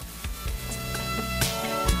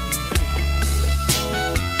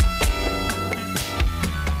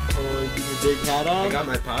hat on? I got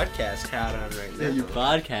my podcast hat on right now. Your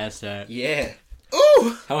podcast hat. Yeah.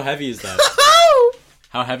 Ooh! How heavy is that?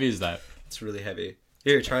 How heavy is that? It's really heavy.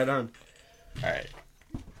 Here, try it on. Alright.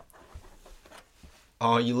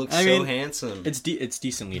 Oh, you look so handsome. It's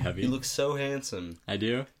decently heavy. You look so handsome. I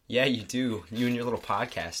do? Yeah, you do. You and your little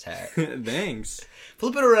podcast hat. Thanks.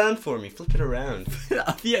 Flip it around for me. Flip it around.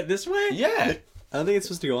 Yeah, this way? Yeah. I don't think it's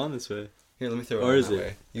supposed to go on this way. Here, let me throw it Or on is that it?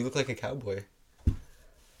 way. You look like a cowboy.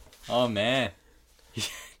 Oh, man. It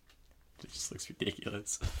just looks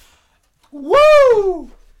ridiculous.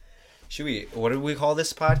 Woo! What did we call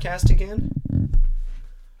this podcast again?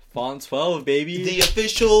 Font 12, baby. The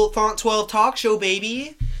official Font 12 talk show,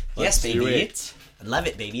 baby. Let's yes, do baby. it. I love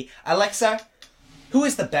it, baby. Alexa, who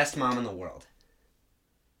is the best mom in the world?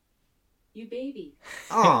 You baby.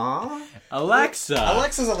 Aww. Alexa.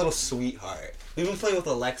 Alexa's a little sweetheart. We've been playing with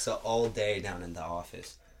Alexa all day down in the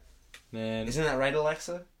office. Man. Isn't that right,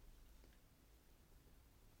 Alexa?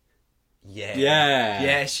 Yeah. Yeah.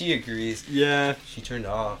 Yeah, she agrees. Yeah. She turned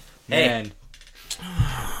off. Man. Hey.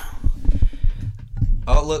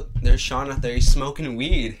 Oh, look. There's Sean out there. He's smoking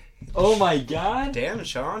weed. Oh, my God. Damn,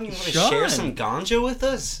 Sean. You want to Sean. share some ganja with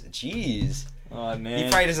us? Jeez. Oh, man. He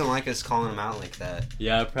probably doesn't like us calling him out like that.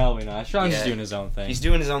 Yeah, probably not. Sean's just Yeah. doing his own thing. He's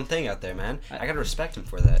doing his own thing out there, man. I gotta respect him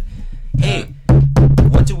for that. Hey,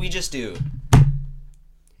 what did we just do?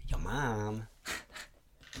 Your mom.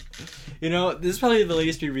 You know, this is probably the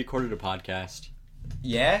latest we recorded a podcast.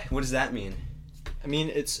 Yeah? What does that mean? I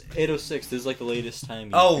mean, it's 8:06. This is like the latest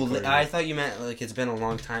time. I thought you meant like it's been a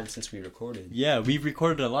long time since we recorded. Yeah, we've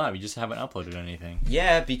recorded a lot. We just haven't uploaded anything.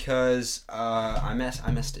 Yeah, because I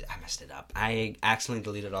messed it up. I accidentally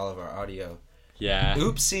deleted all of our audio. Yeah.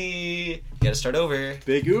 Oopsie. Gotta start over.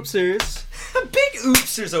 Big oopsers. Big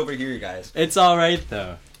oopsers over here, guys. It's alright,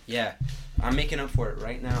 though. Yeah. I'm making up for it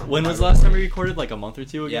right now. When was the last time we recorded? Like a month or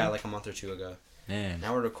two ago? Yeah, like a month or two ago. Man.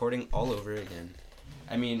 Now we're recording all over again.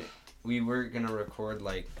 I mean, we were gonna record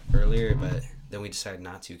like earlier, but then we decided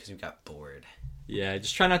not to because we got bored. Yeah,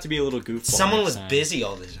 just try not to be a little goofball. Someone was next time. busy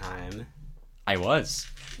all the time. I was.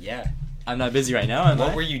 Yeah. I'm not busy right now, am I?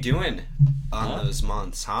 What were you doing on those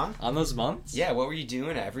months, huh? On those months? Yeah, what were you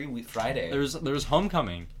doing every week Friday? There was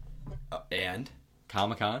homecoming. And?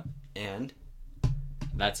 Comic-Con. And?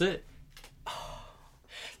 That's it.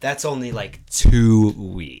 That's only like 2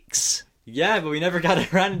 weeks. Yeah, but we never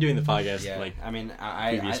got around to doing the podcast Yeah, like I mean,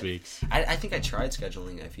 previous weeks. I think I tried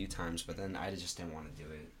scheduling a few times, but then I just didn't want to do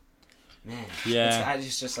it. Man. Yeah. I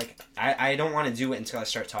just like, I don't want to do it until I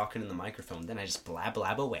start talking in the microphone. Then I just blab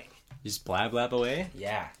away. Just blab away?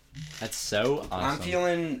 Yeah. That's so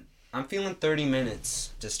awesome. I'm feeling 30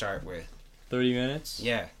 minutes to start with. 30 minutes?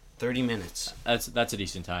 Yeah, 30 minutes. That's a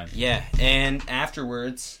decent time. Yeah, and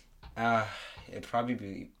afterwards, it'd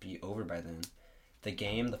probably be over by then.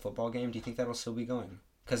 The football game, do you think that'll still be going?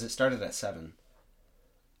 Because it started at 7.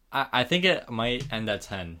 I think it might end at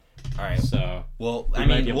 10. Alright. So, Well,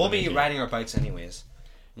 we'll be riding our bikes anyways.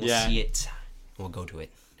 We'll see it. We'll go to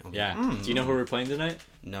it. Yeah. Do you know who we're playing tonight?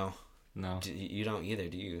 No. No. You don't either,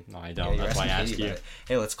 do you? No, I don't. That's why I asked you.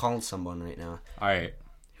 Hey, let's call someone right now. Alright.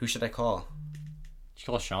 Who should I call? You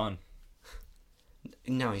call Sean.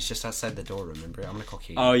 No, he's just outside the door, remember? I'm gonna call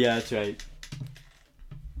Katie. Oh, yeah, that's right.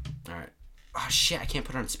 Alright. Oh, shit, I can't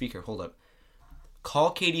put her on speaker. Hold up.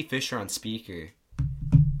 Call Katie Fisher on speaker.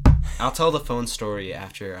 I'll tell the phone story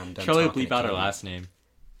after I'm done Surely talking bleep to out her Katie. last name.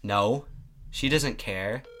 No. She doesn't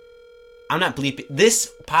care. I'm not bleeping.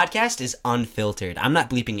 This podcast is unfiltered. I'm not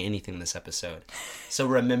bleeping anything this episode. So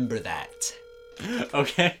remember that.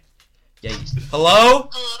 Okay. Yeah. Hello?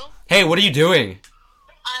 Hello? Hey, what are you doing?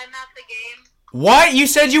 I'm at the game. What? You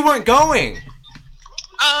said you weren't going.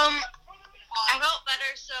 I felt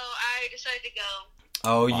better, so I decided to go.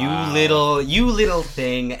 Oh, Wow. you little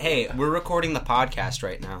thing. Hey, we're recording the podcast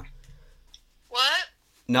right now. What?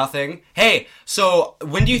 Nothing. Hey, so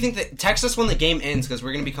when do you think that... Text us when the game ends, because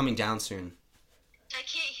we're going to be coming down soon. I can't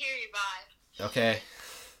hear you, bye. Okay.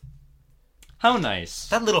 How nice.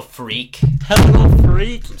 That little freak. Hello,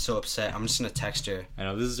 freak. I'm so upset. I'm just going to text her. I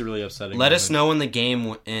know, this is really upsetting. Let us know when the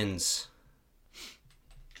game ends.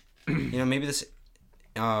 You know, maybe this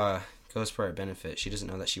goes for our benefit. She doesn't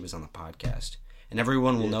know that she was on the podcast. And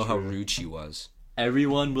everyone will know how rude she was.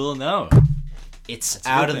 Everyone will know. It's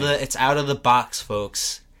out of the box,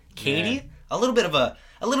 folks. Katie, a little bit of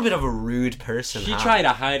a rude person. She huh? tried to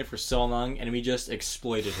hide it for so long, and we just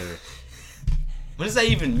exploited her. What does that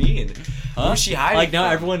even mean? Huh? Who's she hiding Like, now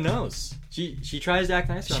from? everyone knows. She tries to act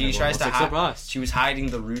nice. She tries to hide us. She was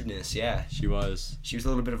hiding the rudeness. Yeah, She was. she was a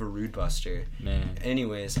little bit of a rude buster. Man.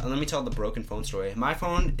 Anyways, let me tell the broken phone story. My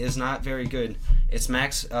phone is not very good. Its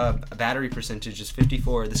max battery percentage is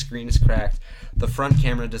 54. The screen is cracked. The front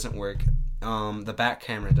camera doesn't work. The back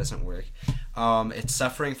camera doesn't work. It's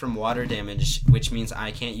suffering from water damage, which means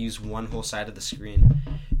I can't use one whole side of the screen.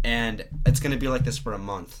 And it's going to be like this for a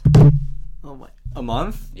month. Oh my! A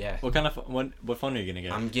month? Yeah. What kind of what phone are you gonna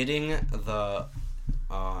get? I'm getting the,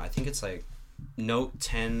 I think it's like Note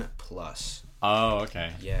 10 Plus. Oh, okay.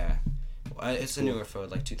 Yeah. It's a newer phone,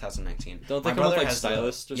 like 2019. Don't they come with like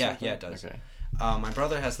stylus or yeah, something? Yeah, it does. Okay. My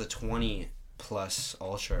brother has the 20 Plus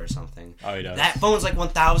Ultra or something. Oh, he does. That phone's like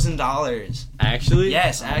 $1,000. Actually?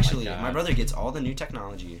 Yes, Oh actually. my My brother gets all the new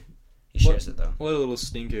technology. He shares it though. What a little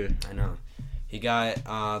stinker. I know. He got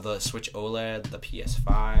the Switch OLED, the PS5.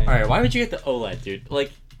 Alright, why would you get the OLED, dude?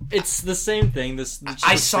 Like, it's the same thing.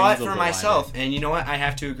 I saw it for myself, and you know what? I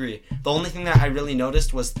have to agree. The only thing that I really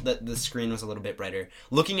noticed was that the screen was a little bit brighter.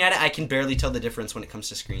 Looking at it, I can barely tell the difference when it comes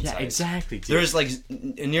to screen size. Yeah, exactly, dude. There's like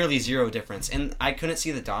nearly zero difference, and I couldn't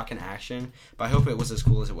see the dock in action, but I hope it was as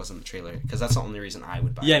cool as it was in the trailer, because that's the only reason I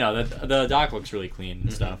would buy it. Yeah, no, the dock looks really clean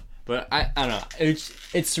and stuff. But I don't know.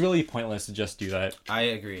 It's really pointless to just do that. I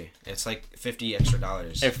agree. It's like $50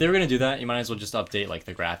 extra. If they were gonna do that, you might as well just update like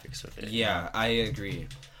the graphics with it. Yeah, I agree.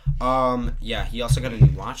 Yeah, he also got a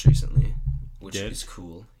new watch recently, which is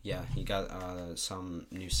cool. Yeah, he got some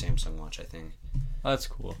new Samsung watch, I think. Oh, that's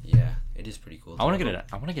cool. Yeah, it is pretty cool. I want to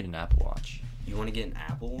get an Apple Watch. You want to get an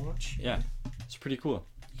Apple Watch? Yeah, it's pretty cool.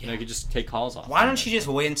 Yeah. You know, you could just take calls off. Why don't you just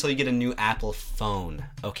wait until you get a new Apple phone?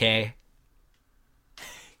 Okay.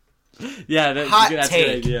 Yeah, that's a good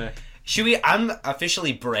idea. Chewy, I'm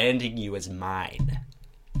officially branding you as mine.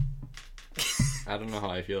 I don't know how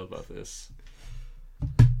I feel about this.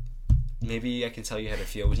 Maybe I can tell you how to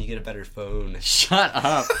feel when you get a better phone. Shut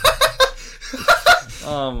up.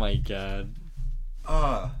 Oh my god.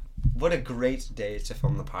 What a great day to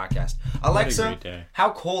film the podcast. Alexa, how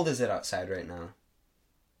cold is it outside right now?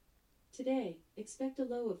 Today, expect a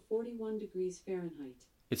low of 41 degrees Fahrenheit.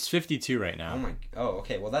 It's 52 right now. Oh,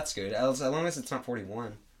 okay. Well, that's good. As long as it's not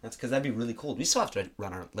 41. That's because that'd be really cold. We still have to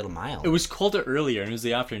run our little mile. It was colder earlier, and it was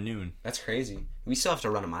the afternoon. That's crazy. We still have to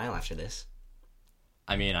run a mile after this.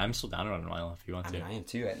 I mean, I'm still down to run a mile if you want to. I mean, I am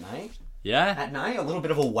too. At night? Yeah. At night? A little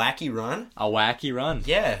bit of a wacky run? A wacky run.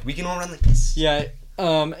 Yeah, we can all run like this. Yeah,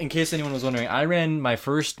 in case anyone was wondering, I ran my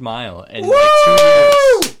first mile in Woo! like 2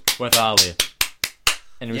 years with Ollie.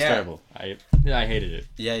 And it was terrible. I hated it.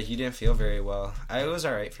 Yeah, you didn't feel very well. It was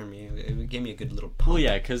alright for me. It gave me a good little pump. Well,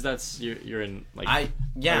 yeah, because that's you're in like.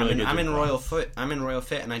 I'm in Royal Foot. I'm in Royal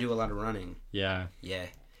Fit, and I do a lot of running. Yeah. Yeah.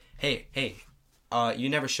 Hey. You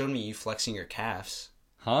never showed me you flexing your calves.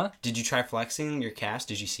 Huh? Did you try flexing your calves?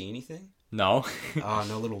 Did you see anything? No. Oh,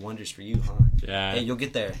 no little wonders for you, huh? Yeah. Hey, you'll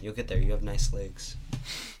get there. You have nice legs.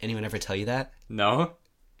 Anyone ever tell you that? No.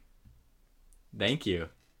 Thank you.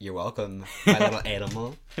 You're welcome, my little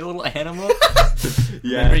animal. My little animal?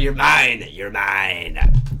 Yeah. Remember, you're mine. You're mine.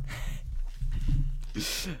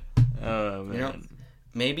 Oh, man. You know,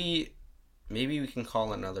 maybe we can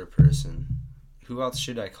call another person. Who else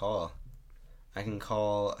should I call? I can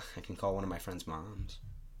call one of my friend's moms.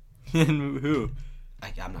 Who?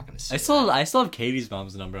 I'm not gonna say. I still have Katie's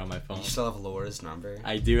mom's number on my phone. You still have Laura's number?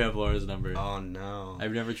 I do have Laura's number. Oh no!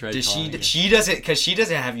 I've never tried. She doesn't, because she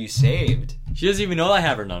doesn't have you saved. She doesn't even know I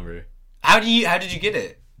have her number. How did you get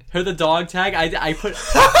it? Her the dog tag. I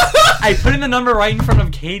put in the number right in front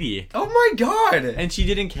of Katie. Oh my god! And she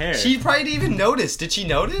didn't care. She probably didn't even notice. Did she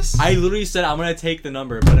notice? I literally said I'm gonna take the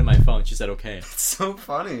number and put it in my phone. She said okay. It's so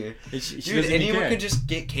funny. She Dude, anyone could just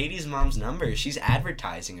get Katie's mom's number. She's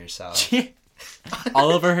advertising herself.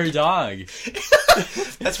 All over her dog.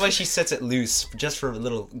 That's why she sets it loose, just for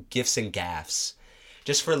little gifts and gaffs.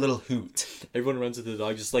 Just for a little hoot. Everyone runs with the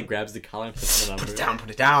dog, just like grabs the collar and puts the number.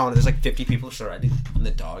 Put it down. There's like 50 people surrounding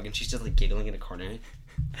the dog, and she's just like giggling in a corner.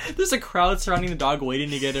 There's a crowd surrounding the dog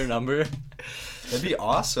waiting to get her number. That'd be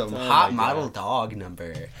awesome. Oh Hot model dog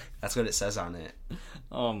number. That's what it says on it.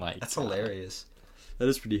 Oh my god. That's hilarious. That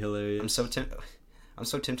is pretty hilarious. I'm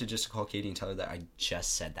so tempted just to call Katie and tell her that I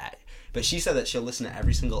just said that. But she said that she'll listen to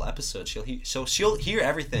every single episode. She'll hear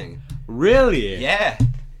everything. Really? Yeah.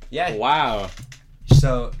 Wow.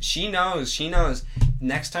 So she knows.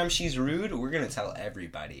 Next time she's rude, we're gonna tell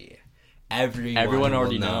everybody. Everyone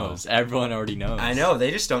already knows. Everyone already knows. I know.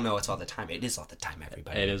 They just don't know it's all the time. It is all the time,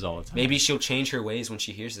 everybody. It is all the time. Maybe she'll change her ways when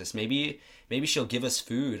she hears this. Maybe she'll give us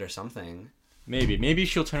food or something. Maybe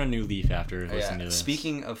she'll turn a new leaf after listening to this.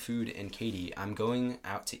 Speaking of food and Katie, I'm going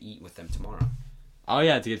out to eat with them tomorrow. Oh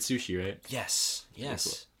yeah, to get sushi, right? Yes.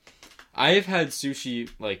 Cool. I've had sushi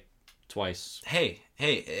like twice. Hey,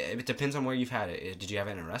 it depends on where you've had it. Did you have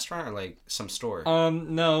it in a restaurant or like some store?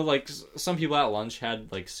 No, like some people at lunch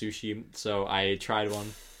had like sushi, so I tried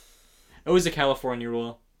one. It was a California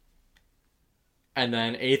roll. And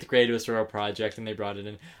then 8th grade was for a project, and they brought it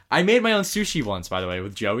in. I made my own sushi once, by the way,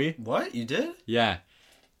 with Joey. What? You did? Yeah,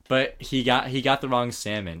 but he got the wrong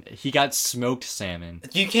salmon. He got smoked salmon.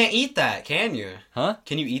 You can't eat that, can you? Huh?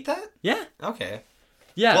 Can you eat that? Yeah. Okay.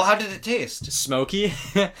 Yeah. Well, how did it taste? Smoky.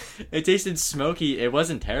 It tasted smoky. It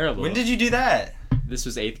wasn't terrible. When did you do that? This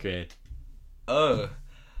was 8th grade. Oh,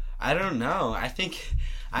 I don't know. I think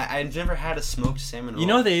I've never had a smoked salmon roll. You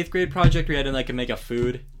know the 8th grade project we had to like make a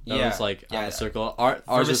food that was like on a circle. Ours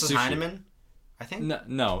was Mrs. sushi. Heineman, I think.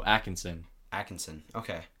 No, Atkinson.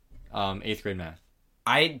 Okay. 8th grade math.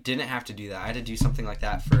 I didn't have to do that. I had to do something like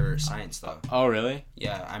that for science, though. Oh really?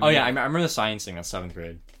 Yeah. I remember the science thing. That's 7th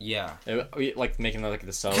grade. Yeah. Like making like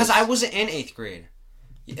the cells. Because I wasn't in 8th grade.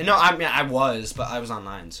 No, I mean I was, but I was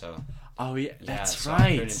online, so. Oh yeah, that's so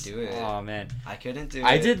right. I couldn't do it. Oh man, I couldn't do it.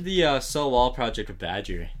 I did the cell wall project with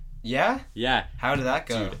Badger. Yeah? Yeah. How did that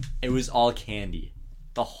go? Dude, it was all candy.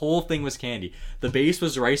 The whole thing was candy. The base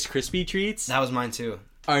was Rice Krispie treats. That was mine too.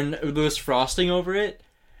 And there was frosting over it,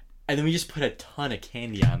 and then we just put a ton of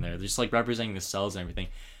candy on there, just like representing the cells and everything.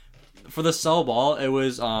 For the cell ball, it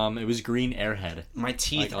was green Airhead. My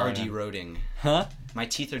teeth are deroding. Huh? My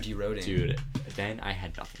teeth are deroding. Dude, then I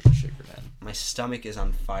had nothing but sugar, man. My stomach is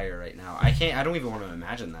on fire right now. I don't even want to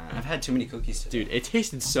imagine that. I've had too many cookies today. Dude, it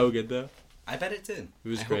tasted so good though. I bet it did. It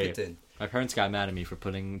was I great. hope it did. My parents got mad at me for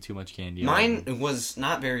putting too much candy on. Mine was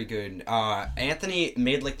not very good. Anthony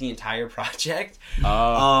made like the entire project.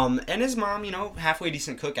 Oh. And his mom, halfway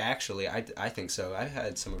decent cook actually. I think so. I've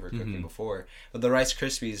had some of her cooking before. But the Rice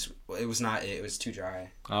Krispies, it was too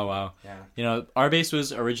dry. Oh wow. Yeah. Our base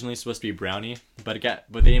was originally supposed to be brownie, but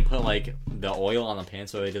they didn't put like the oil on the pan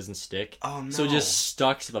so it doesn't stick. Oh no. So it just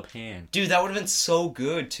stuck to the pan. Dude, that would have been so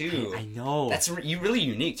good too. I know. That's really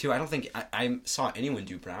unique too. I don't think I saw anyone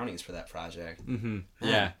do brownies for that project. Mm-hmm.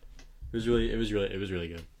 Yeah. It was really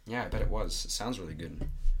good. Yeah, I bet it was. It sounds really good.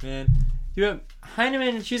 Man,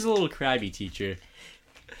 Heineman, she's a little crabby teacher.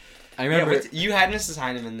 I remember you had Mrs.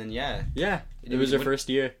 Heineman then, yeah. Yeah. It was her first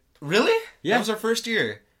year. Really? Yeah. That was our first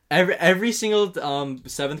year. Every single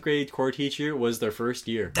 7th grade core teacher was their first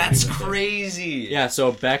year. That's crazy. Yeah,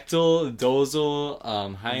 so Bechtel, Dozel,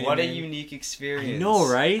 Heineman. What a unique experience. I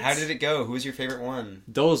know, right? How did it go? Who was your favorite one?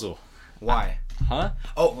 Dozel. Why? Huh?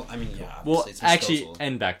 Oh, well, I mean, yeah. Well, it's actually, Dozel.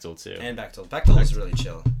 And Bechtel too. And Bechtel. Bechtel was really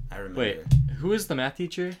chill. I remember. Wait, who was the math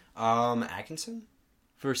teacher? Atkinson?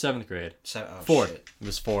 For 7th grade. Ford. Shit. It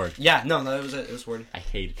was Ford. Yeah, no, it was Ford. I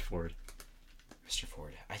hated Ford. Mr.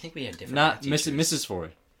 Ford. I think we had different Not math teachers. Mrs.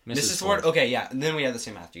 Ford. Mrs. Ford? Okay, yeah. And then we had the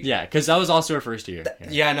same math teacher. Yeah, because that was also her first year.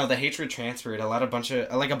 Yeah, no, the hatred transferred. A bunch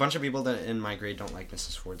of people that in my grade don't like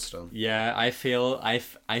Mrs. Ford still. Yeah, I failed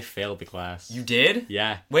the class. You did?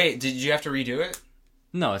 Yeah. Wait, did you have to redo it?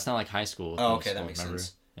 No, it's not like high school. Oh, okay, that makes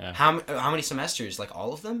sense. Yeah. How many semesters? Like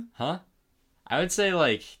all of them? Huh? I would say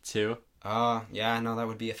like 2. Yeah, no, that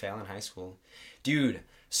would be a fail in high school. Dude,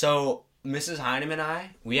 so Mrs. Heineman and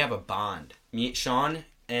I, we have a bond. Sean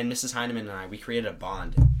and Mrs. Heineman and I, we created a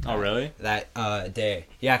bond. Oh, really? That day.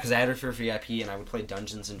 Yeah, because I had her for VIP and I would play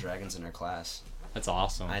Dungeons and Dragons in her class. That's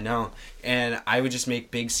awesome. I know. And I would just make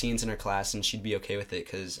big scenes in her class and she'd be okay with it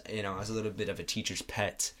because, I was a little bit of a teacher's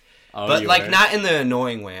pet. Oh, but, like, not in the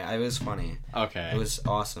annoying way. It was funny. Okay. It was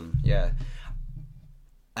awesome. Yeah.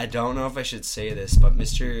 I don't know if I should say this, but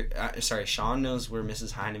Sean knows where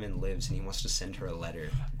Mrs. Heineman lives and he wants to send her a letter.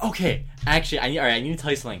 Okay. Actually, I need to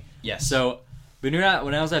tell you something. Yes. So, when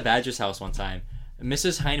I was at Badger's house one time,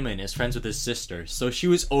 Mrs. Heineman is friends with his sister, so she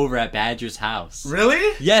was over at Badger's house.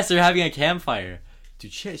 Really? Yes, they're having a campfire.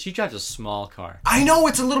 Dude, she drives a small car. I know,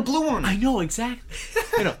 it's a little blue one. I know, exactly.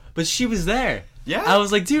 But she was there. Yeah? I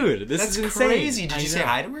was like, dude, this That's is insane. crazy. Did you say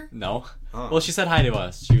hi to her? No. Oh. Well, she said hi to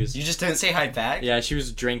us. She was. You just didn't say hi back? Yeah, she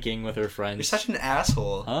was drinking with her friends. You're such an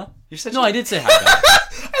asshole. Huh? You're I did say hi back.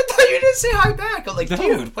 I thought you didn't say hi back. I'm like,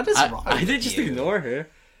 dude, what is wrong with you? I did just ignore her.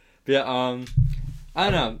 But yeah, I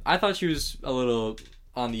don't know. I thought she was a little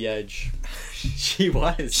on the edge. She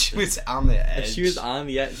was. She was on the edge. She was on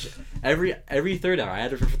the edge. Every third hour. I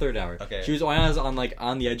had her for third hour. Okay. She was always on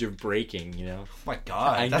the edge of breaking, Oh my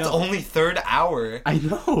god. I That's know. only third hour. I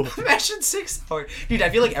know. Imagine 6 hour. Dude, I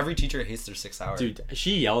feel like every teacher hates their 6 hour. Dude,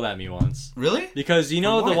 she yelled at me once. Really? Because the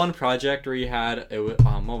what? one project where you had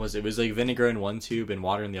what was it? It was like vinegar in one tube and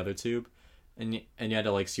water in the other tube. and you had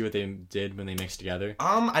to like see what they did when they mixed together.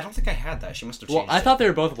 I don't think I had that. She must have changed I it. thought they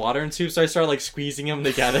were both water and soup, so I started like squeezing them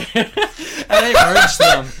together, and I merged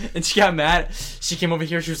them. And she got mad. She came over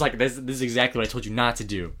here. She was like, "This is exactly what I told you not to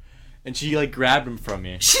do," and she like grabbed them from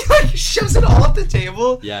me. She like shoves it all at the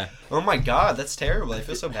table. Yeah. Oh my god, that's terrible. I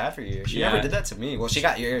feel so bad for you. She Yeah. never did that to me. Well, she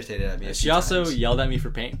got irritated at me. a She few also times. yelled at me for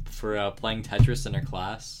playing Tetris in her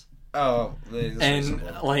class. Oh, this is And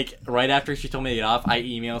reasonable. like right after she told me to get off, I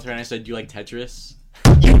emailed her and I said, "Do you like Tetris?"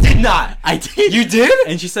 You did not. I did. You did?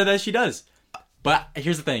 And she said that she does. But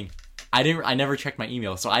here's the thing. I never checked my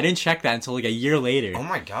email, so I didn't check that until like a year later. Oh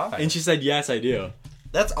my god. And she said, "Yes, I do."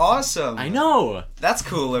 That's awesome. I know. That's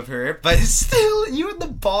cool of her, but still, you had the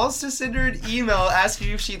balls to send her an email asking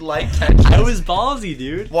if she liked Tetris. I was ballsy,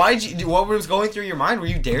 dude. Why'd you? What was going through your mind? Were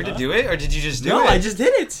you dared to do it, or did you just do it? No, I just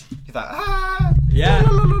did it. You thought, Yeah.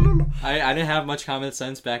 la, la, la, la, la. I didn't have much common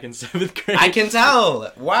sense back in 7th grade. I can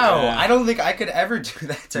tell. Wow. Yeah. I don't think I could ever do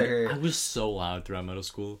that to I her. was so loud throughout middle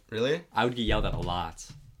school. Really? I would get yelled at a lot.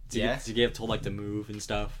 Yeah? To get told like to move and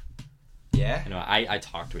stuff. Yeah. You know, I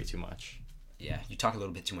talked way too much. Yeah. You talk a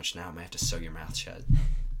little bit too much now. I might have to sew your mouth shut.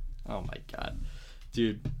 Oh my god,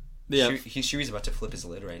 dude. Yeah. Shui's about to flip his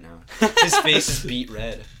lid right now. His face is beet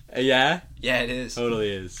red. Yeah. Yeah, it is. Totally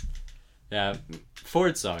is. Yeah.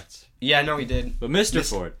 Ford sucked, Yeah, no, he did. but Mr. Miss-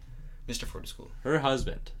 Ford, Mr. Ford is cool. her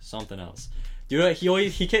husband, something else. Dude, he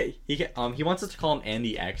wants us to call him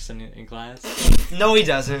Andy X in class. No, he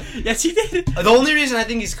doesn't. Yes, he did. The only reason I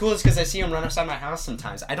think he's cool is because I see him run outside my house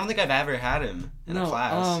sometimes. I don't think I've ever had him in a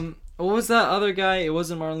class. What was that other guy? It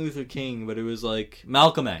wasn't Martin Luther King, but it was like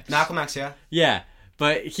Malcolm X. Malcolm X, yeah. Yeah,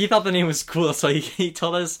 but he thought the name was cool, so he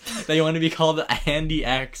told us that he wanted to be called Andy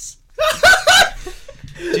X.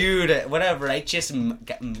 Dude, whatever. Righteous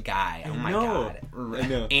guy. Oh my know. god. I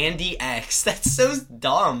know. Andy X. That's so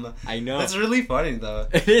dumb. I know. That's really funny though.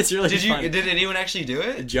 It is really Did funny. Did anyone actually do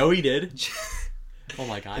it? Joey did. Oh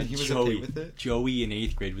my god, And he was Joey. okay with it? Joey in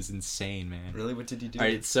 8th grade was insane, man. Really? What did he do?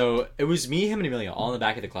 Alright, so it was me, him, and Amelia all in the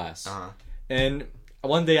back of the class. Uh-huh. And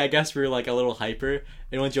one day, I guess we were like a little hyper,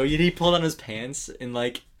 and when Joey, he pulled on his pants and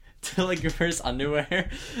like to like reverse underwear,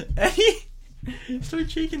 and he started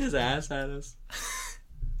shaking his ass at us.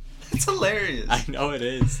 That's hilarious. I know it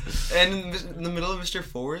is. And in the middle of Mr.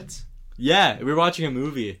 Ford's? Yeah, we were watching a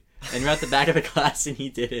movie, and we we're at the back of the class, and he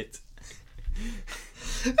did it.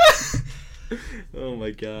 Oh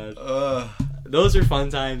my god. Those are fun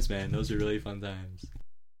times, man. Those are really fun times.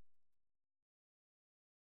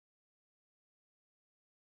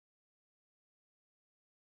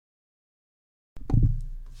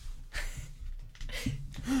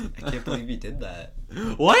 I can't believe you did that.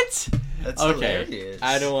 What? That's Okay. hilarious.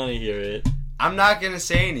 I don't want to hear it. I'm not gonna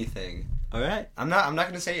say anything. Alright. I'm not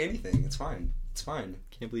gonna say anything. It's fine. It's fine.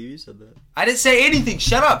 Can't believe you said that. I didn't say anything.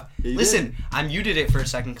 Shut up. Yeah, you Listen, I muted it for a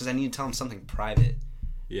second because I need to tell him something private.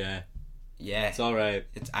 Yeah. Yeah. It's alright.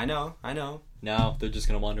 I know. Now they're just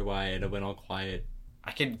gonna wonder why it went all quiet.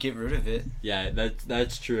 I could get rid of it. Yeah,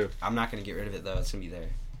 that's true. I'm not gonna get rid of it though. It's gonna be there.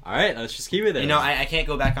 Alright, let's just keep it there. You know, I can't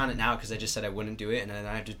go back on it now because I just said I wouldn't do it, and then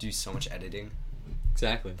I have to do so much editing.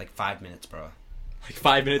 Exactly. Like 5 minutes, bro. Like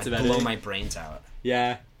 5 minutes of I'd editing. blow my brains out.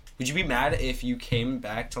 Yeah. Would you be mad if you came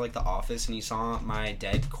back to like the office and you saw my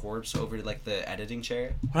dead corpse over like the editing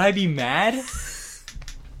chair? Would I be mad?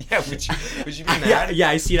 Yeah, would you be mad? Yeah,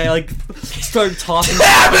 I see it. I like start tossing.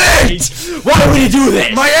 Damn it! Why would he do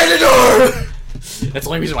this? My editor! That's the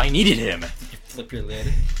only reason why I needed him. Flip your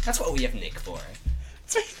lid. That's what we have Nick for.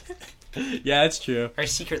 Yeah, that's true. Our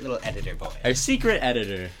secret little editor boy. Our secret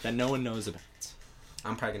editor that no one knows about.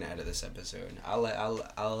 I'm probably gonna edit this episode.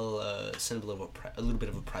 I'll send a little bit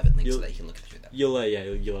of a private link so that he can look through that. You'll let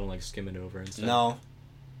him like skim it over and stuff.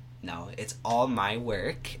 No, it's all my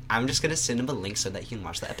work. I'm just gonna send him a link so that he can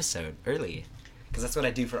watch the episode early, because that's what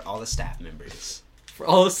I do for all the staff members. For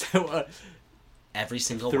all the Every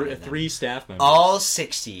single one of them. 3 staff members. All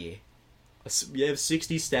 60. You have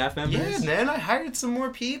 60 staff members? Yeah, man, I hired some more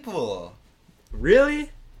people. Really?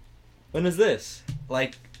 When is this?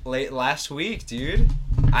 Like late last week, dude.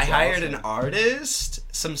 I hired awesome. an artist,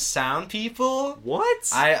 some sound people. What?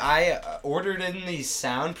 I ordered in these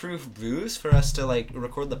soundproof booths for us to like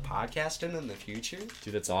record the podcast in the future.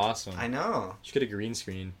 Dude, that's awesome. I know. You should get a green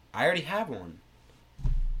screen. I already have one.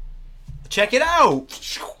 Check it out.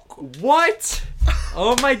 What?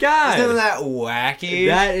 Oh my god. Isn't that wacky?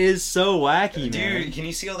 That is so wacky, man. Dude, can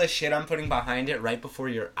you see all the shit I'm putting behind it right before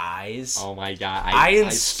your eyes? Oh my god. I see it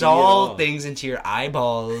install all. things into your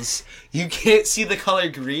eyeballs. You can't see the color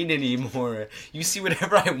green anymore. You see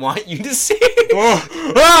whatever I want you to see.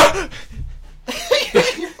 Oh. Ah!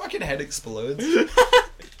 Your fucking head explodes.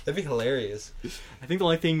 That'd be hilarious. I think the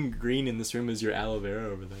only thing green in this room is your aloe vera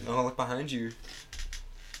over there. Oh, look behind you.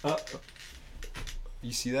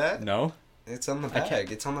 You see that? No? It's on the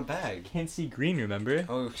bag. It's on the bag. Can't see green, remember?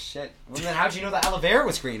 Oh, shit. Well, then how'd you know the aloe vera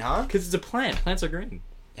was green, huh? Because it's a plant. Plants are green.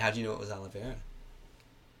 How'd you know it was aloe vera?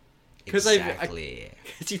 Because exactly.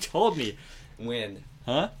 Because you told me. When?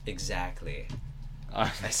 Huh? Exactly. I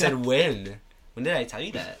said when. When did I tell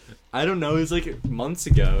you that? I don't know. It was like months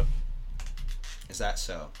ago. Is that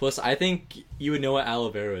so? Plus, I think you would know what aloe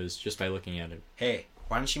vera is just by looking at it. Hey,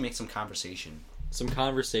 why don't you make some conversation? Some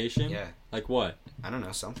conversation? Yeah. Like what? I don't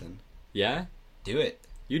know, something. Yeah? Do it.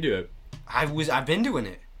 You do it. I've been doing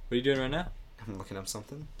it. What are you doing right now? I'm looking up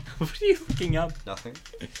something. What are you looking up? Nothing.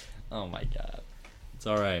 Oh my god. It's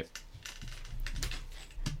alright.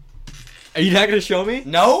 Are you not gonna show me?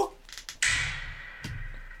 No?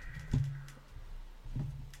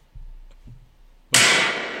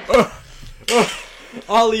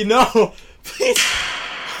 Ollie, no! Please!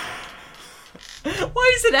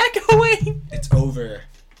 Why is it echoing? It's over.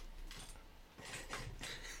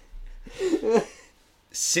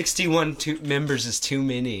 61 members is too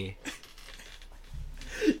many.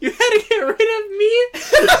 You had to get rid of me?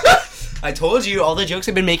 I told you, all the jokes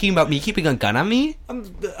I've been making about me keeping a gun on me?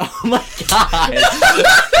 Oh my god.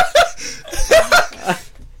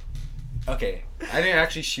 Okay, I didn't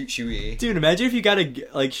actually shoot Chewie. Dude, imagine if you got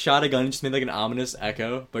shot a gun and just made like an ominous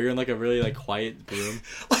echo, but you're in like a really like quiet room.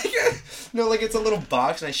 Like it's a little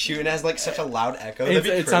box and I shoot and it has like such a loud echo.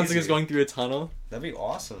 It sounds like it's going through a tunnel. That'd be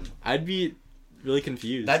awesome. I'd be really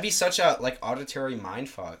confused. That'd be such a like auditory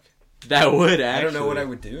mindfuck. That would actually. I don't know what I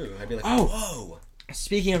would do. I'd be like, oh, whoa.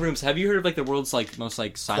 Speaking of rooms, have you heard of like the world's like most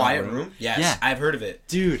like silent quiet room? Yes, yeah. I've heard of it.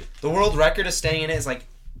 Dude, the world record of staying in it is like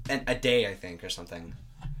a day, I think, or something.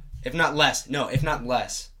 If not less. No, if not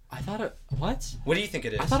less. I thought it... What? What do you think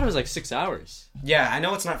it is? I thought it was like 6 hours. Yeah, I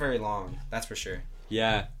know it's not very long. That's for sure.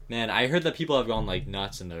 Yeah. Man, I heard that people have gone like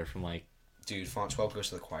nuts in there from like... Dude, Font 12 goes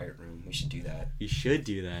to the quiet room. We should do that. We should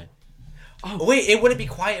do that. Oh, wait, it wouldn't be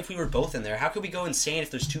quiet if we were both in there. How could we go insane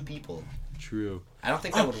if there's 2 people? True. I don't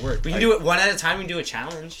think that would work. We can do it one at a time. We can do a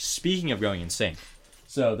challenge. Speaking of going insane.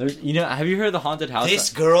 So, there's... You know, have you heard of the haunted house?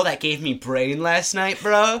 This girl that gave me brain last night,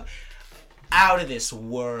 bro... Out of this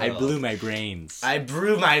world. I blew my brains. I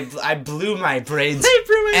blew my brains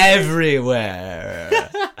everywhere.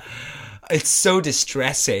 It's so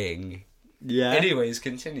distressing. Yeah. Anyways,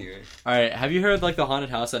 continue. Alright, have you heard like the haunted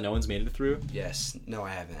house that no one's made it through? Yes. No, I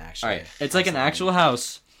haven't actually. Alright, it's like an actual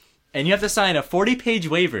house, and you have to sign a 40-page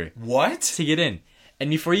waiver. What? To get in. And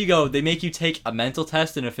before you go, they make you take a mental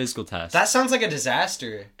test and a physical test. That sounds like a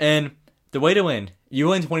disaster. And the way to win, you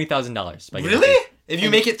win $20,000. Really? If you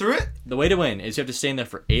make it through it? The way to win is you have to stay in there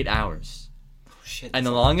for 8 hours. Oh, shit. And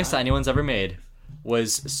the longest anyone's ever made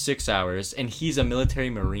was 6 hours, and he's a military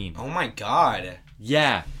marine. Oh my god.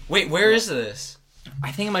 Yeah. Wait, where is this?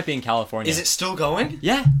 I think it might be in California. Is it still going?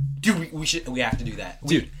 Yeah. Dude, we have to do that.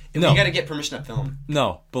 Dude, we gotta get permission to film.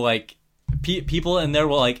 No, but like, people in there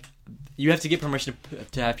will like... You have to get permission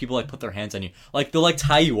to have people like put their hands on you. Like they'll like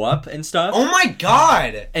tie you up and stuff. Oh my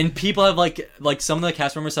god! And people have like some of the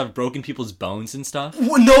cast members have broken people's bones and stuff.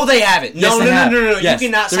 No, they haven't. Yes, No. Yes. You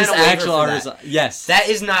cannot sign a waiver for that. Yes. That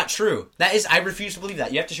is not true. I refuse to believe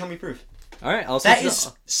that. You have to show me proof. All right, I'll that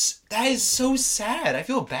is so sad. I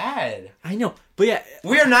feel bad. I know, but yeah,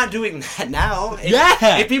 we are not doing that now.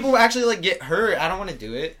 If people actually like get hurt, I don't want to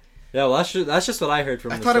do it. Yeah, well, that's just what I heard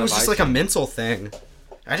from. I thought it was just like a mental thing.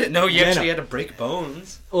 I didn't know you actually had to break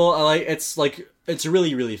bones. Well, it's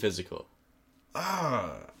really, really physical.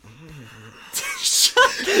 Oh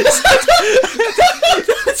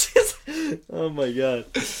my god.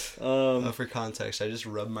 For context, I just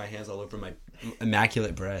rubbed my hands all over my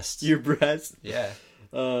immaculate breasts. Your breasts? Yeah.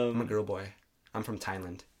 I'm a girl boy. I'm from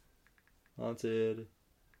Thailand. Haunted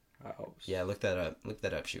house. Yeah, look that up. Look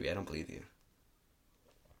that up, Chewie. I don't believe you.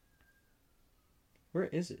 Where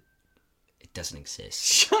is it? It doesn't exist.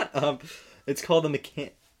 Shut up. It's called the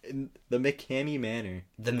Mckamey Manor.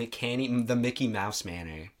 The Mickey Mouse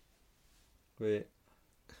Manor. Wait.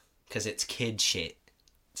 Because it's kid shit.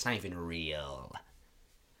 It's not even real.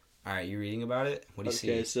 Alright, you reading about it? What do you see?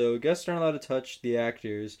 Okay, so guests aren't allowed to touch the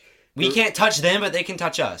actors. We can't touch them, but they can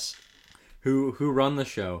touch us. Who run the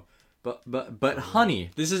show. But honey,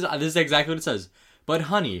 this is exactly what it says. But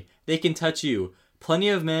honey, they can touch you. Plenty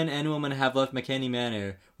of men and women have left Mckamey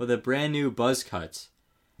Manor with a brand new buzz cut.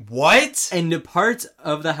 What? And the part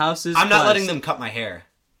of the house's I'm not letting them cut my hair.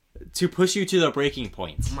 To push you to the breaking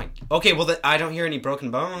point. Oh my... Okay, well, I don't hear any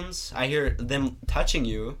broken bones. I hear them touching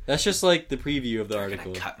you. That's just like the preview of the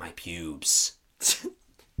article. Gonna cut my pubes.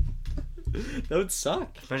 That would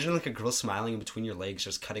suck. Imagine like a girl smiling in between your legs,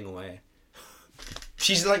 just cutting away.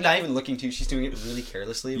 She's like not even looking to. She's doing it really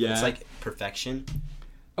carelessly. But it's like perfection.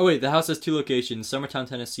 Oh wait, the house has 2 locations: Summertown,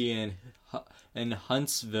 Tennessee, and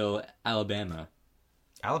Huntsville, Alabama.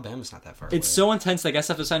 Alabama's not that far away. It's so intense. That guests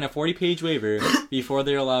have to sign a 40-page waiver before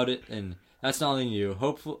they're allowed it in. That's not only new.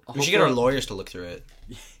 We should get our lawyers to look through it.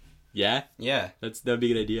 Yeah? Yeah. That'd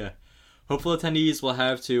be a good idea. Hopeful attendees will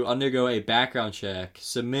have to undergo a background check,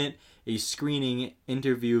 submit a screening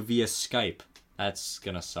interview via Skype. That's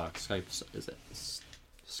gonna suck. Skype is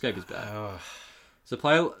bad.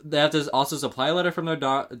 They have to also supply a letter from their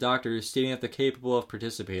doctor stating that they're capable of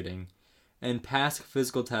participating, and pass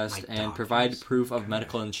physical test and provide proof of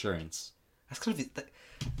medical insurance. That's gonna be.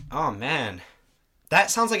 Oh man, that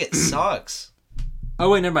sounds like it sucks. Oh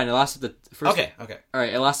wait, never mind. It lasted the first. Okay. All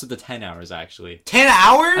right, it lasted the 10 hours actually. 10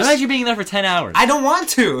 hours? Imagine being there for 10 hours. I don't want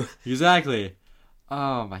to. Exactly.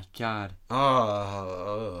 Oh my god.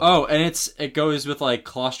 Oh. And it goes with like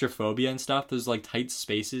claustrophobia and stuff. There's like a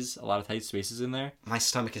lot of tight spaces in there. My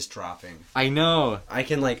stomach is dropping. I know. I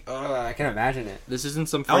can imagine it. This isn't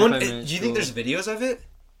some. Do you think there's videos of it?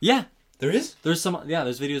 Yeah, there is. There's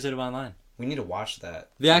videos of it online. We need to watch that.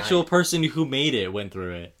 The actual person who made it went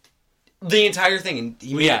through it. The entire thing, and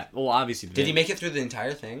well, obviously. Did he make it through the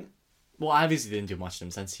entire thing? Well, obviously, he didn't do much to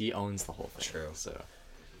him since he owns the whole thing. True. So,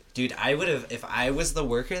 dude, I would have if I was the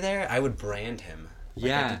worker there. I would brand him.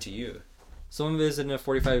 Like I did to you. Someone visited a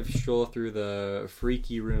 45 stroll through the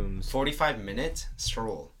freaky rooms. 45-minute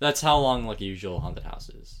stroll. That's how long like a usual haunted house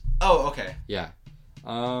is. Oh, okay. Yeah.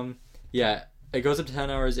 Yeah. It goes up to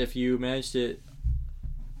 10 hours if you managed it.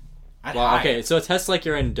 Okay, so it tests like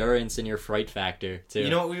your endurance and your fright factor too. You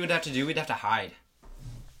know what we would have to do? We'd have to hide.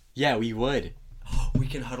 Yeah, we would. We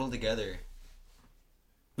can huddle together.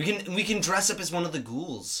 We can dress up as one of the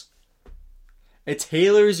ghouls. It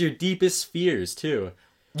tailors your deepest fears too.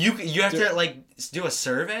 You have to like do a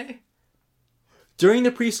survey. During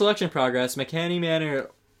the pre-selection progress, Mckamey Manor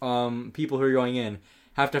people who are going in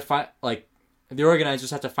have to find the organizers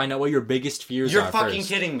have to find out what your biggest fears are. You're fucking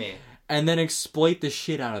kidding me. And then exploit the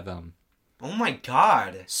shit out of them. Oh my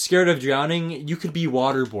god. Scared of drowning? You could be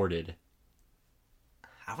waterboarded.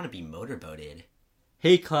 I want to be motorboated.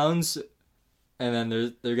 Hey, clowns. And then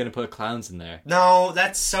they're going to put clowns in there. No,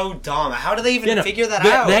 that's so dumb. How do they even figure that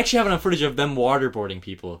out? They actually have enough footage of them waterboarding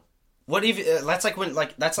people. What even... that's like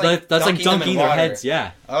dunking their heads,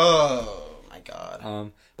 yeah. Oh my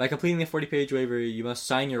god. By completing the 40-page waiver, you must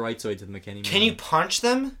sign your rights away to the Mckamey. Can you punch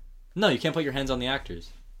them? No, you can't put your hands on the actors.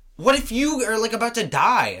 What if you are like about to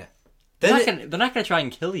die? They're not gonna try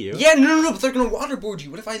and kill you. Yeah, no, but they're gonna waterboard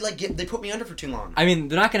you. What if they put me under for too long? I mean,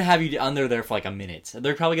 they're not gonna have you under there for like a minute.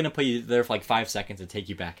 They're probably gonna put you there for like 5 seconds and take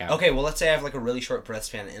you back out. Okay, well, let's say I have like a really short breath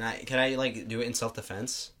span, and can I like do it in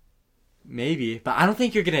self-defense? Maybe, but I don't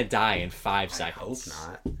think you're gonna die in 5 seconds. I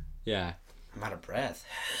hope not. Yeah. I'm out of breath.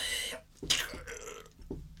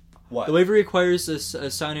 What? The waiver requires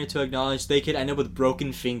a signer to acknowledge they could end up with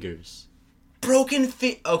broken fingers.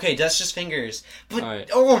 Okay, that's just fingers. But right.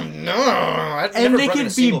 Oh no! And they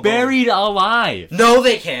could be buried alive. No,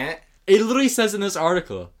 they can't. It literally says in this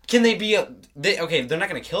article. Can they be okay, they're not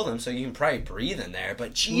gonna kill them, so you can probably breathe in there.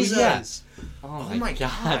 But Jesus! Well, yeah. Oh my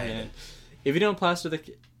god, man! If you don't plaster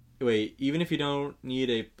even if you don't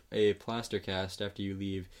need a plaster cast after you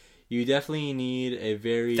leave, you definitely need a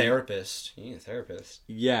very therapist. You need a therapist.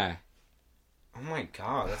 Yeah. Oh my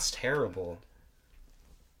god, that's terrible.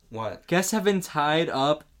 What? Guests have been tied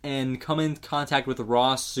up and come in contact with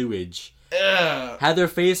raw sewage. Ugh. Had their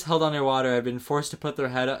face held underwater, have been forced to put their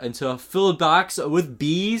head into a filled box with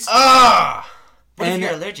bees. What if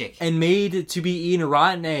you're allergic? And made to be eaten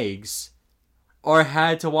rotten eggs. Or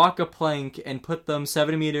had to walk a plank and put them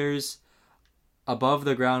 7 meters above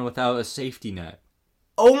the ground without a safety net.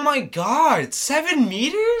 Oh my god, 7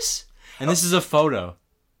 meters? And this is a photo.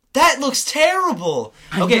 That looks terrible.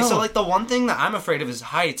 Okay, know. So like the one thing that I'm afraid of is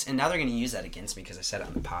heights, and now they're going to use that against me because I said it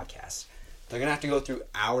on the podcast. They're going to have to go through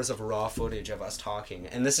hours of raw footage of us talking,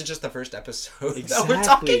 and this is just the first episode that we're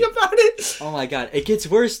talking about it. Oh my god, it gets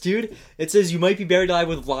worse, dude. It says you might be buried alive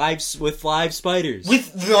with live spiders.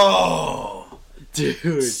 Dude,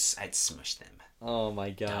 I'd smush them. Oh my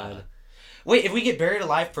god. Wait, if we get buried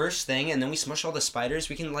alive first thing, and then we smush all the spiders,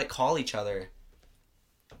 we can like call each other.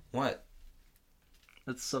 What?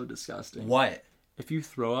 That's so disgusting. What? If you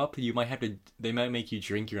throw up, they might make you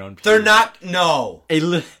drink your own pee. They're not, no.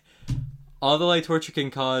 Although light torture can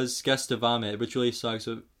cause guests to vomit, which really sucks.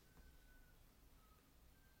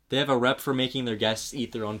 They have a rep for making their guests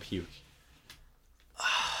eat their own puke.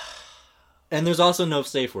 And there's also no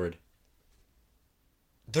safe word.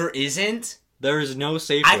 There isn't? There is no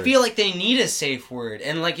safe word. I feel like they need a safe word.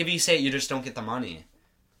 And, like, if you say it, you just don't get the money.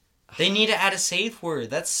 They need to add a safe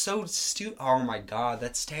word. That's so stupid. Oh, my God.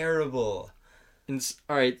 That's terrible.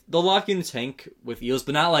 Alright, they'll lock you in the tank with eels,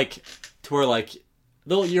 but not, like, to where, like,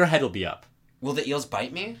 your head will be up. Will the eels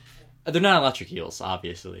bite me? They're not electric eels,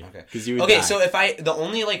 obviously. Okay. 'Cause you would die. So the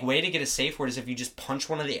only, like, way to get a safe word is if you just punch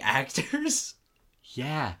one of the actors?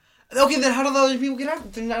 Yeah. Okay, then how do the other people get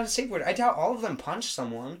out? They're not a safe word. I doubt all of them punched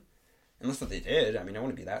someone. Unless that they did. I mean, I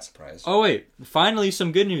wouldn't be that surprised. Oh, wait. Finally,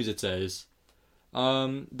 some good news, it says.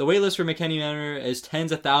 The waitlist for Mckamey Manor is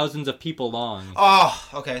tens of thousands of people long. Oh,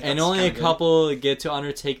 okay. And only a couple get to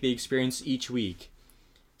undertake the experience each week.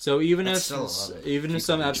 So even if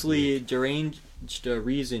some absolutely deranged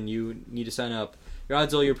reason you need to sign up, your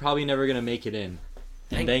odds are you're probably never going to make it in.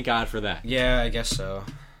 And thank God for that. Yeah, I guess so.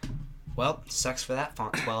 Well, sucks for that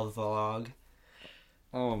Font 12 vlog.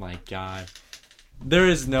 Oh my God. There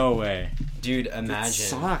is no way. Dude,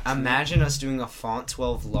 imagine us doing a Font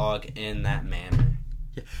 12 vlog in that manner.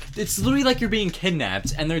 Yeah. It's literally like you're being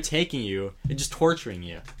kidnapped and they're taking you and just torturing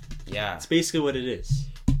you. Yeah. It's basically what it is.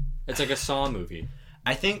 It's like a Saw movie.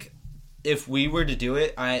 I think if we were to do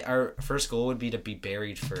it, our first goal would be to be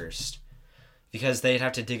buried first. Because they'd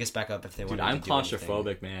have to dig us back up if they wanted to do anything. Dude, I'm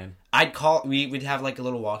claustrophobic, man. We'd have like a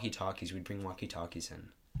little walkie-talkies. We'd bring walkie-talkies in.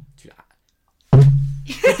 Dude,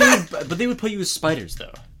 but they would put you with spiders,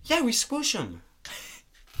 though. Yeah, we squish them.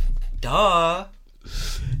 Duh.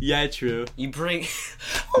 Yeah, true. You bring...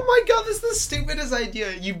 Oh my God, this is the stupidest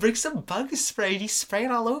idea. You bring some bug spray and you spray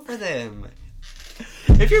it all over them.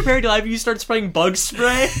 If you're buried alive and you start spraying bug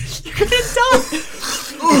spray, you're gonna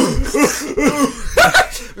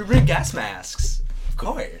die. We bring gas masks. Of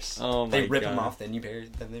course. Oh my God. They rip them off, then they bury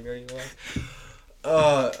you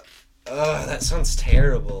alive. That sounds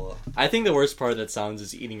terrible. I think the worst part of that sounds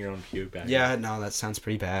is eating your own puke back. Yeah, no, that sounds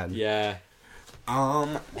pretty bad. Yeah.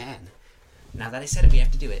 Man. Now that I said it, we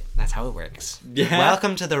have to do it. That's how it works. Yeah.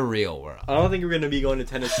 Welcome to the real world. I don't think we're going to be going to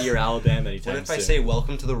Tennessee or Alabama anytime soon. What if I say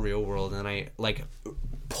welcome to the real world and I, like,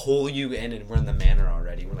 pull you in and we're in the manor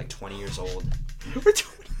already? We're, like, 20 years old. We're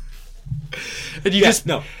 20. And you just...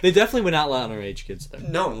 No, they definitely would not let underage kids there.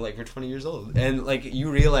 No, like, we're 20 years old. And, like,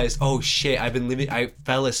 you realize, oh, shit, I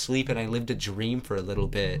fell asleep and I lived a dream for a little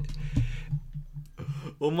bit.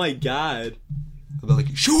 Oh, my God. I'll be like,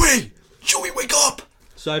 Shuey, wake up!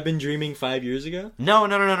 So I've been dreaming 5 years ago? No.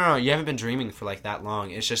 You haven't been dreaming for like that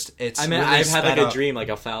long. It's just I mean, really I've had like a dream, like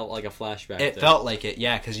a flashback. It felt like it,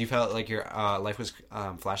 yeah, because you felt like your life was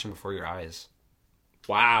flashing before your eyes.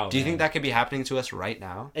 Wow. Do you think that could be happening to us right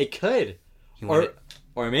now? It could.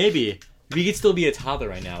 Or maybe we could still be a toddler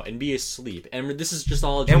right now and be asleep, and this is just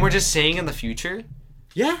all a dream. And we're just saying in the future?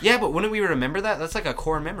 Yeah. Yeah, but wouldn't we remember that? That's like a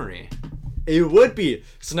core memory. It would be.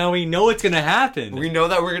 So now we know what's gonna happen. We know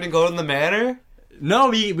that we're gonna go in the manor? No,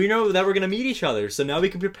 we know that we're going to meet each other, so now we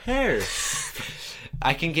can prepare.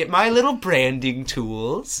 I can get my little branding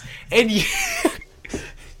tools, and you...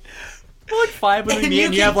 We're like 5 with me,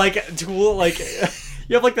 and you have like a tool, like...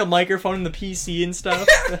 You have like the microphone and the PC and stuff.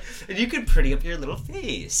 And you can pretty up your little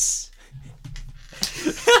face.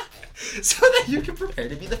 So that you can prepare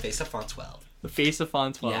to be the face of Font 12. The face of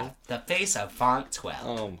Font 12? Yeah, the face of Font 12.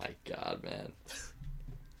 Oh my God, man.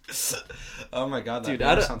 Oh my God, that dude!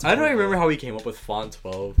 I don't remember how we came up with Font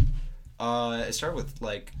 12. It started with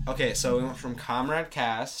like so we went from Comrade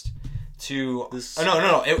Cast to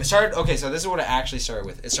no. It started so this is what it actually started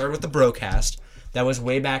with. It started with the Brocast. That was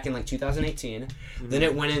way back in like 2018. Mm-hmm. Then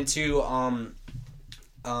it went into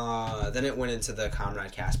the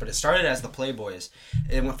Comrade Cast, but it started as the Playboys.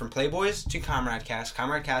 It went from Playboys to Comrade Cast.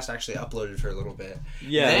 Comrade Cast actually uploaded for a little bit.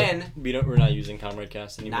 Yeah. Then we're not using Comrade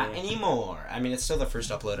Cast anymore. Not anymore. I mean, it's still the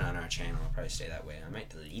first upload on our channel. I'll probably stay that way. I might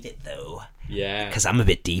delete it though. Yeah. Because I'm a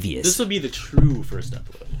bit devious. This will be the true first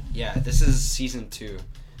upload. Yeah. This is season 2.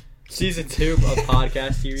 Season 2 of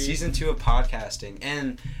podcast series. Season 2 of podcasting,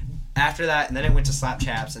 and after that, and then it went to Slap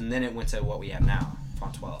Chaps, and then it went to what we have now.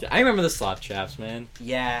 Font 12. Yeah, I remember the Slap Chaps, man.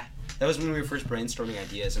 Yeah. That was when we were first brainstorming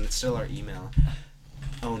ideas, and it's still our email.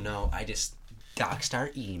 Oh no, I just doxed our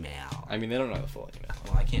email. I mean, they don't know the full email.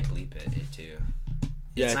 Well, I can't bleep it too.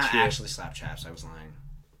 Yeah, it's not true. actually Slap Chaps, I was lying.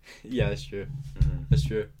 Yeah, that's true. Mm-hmm. That's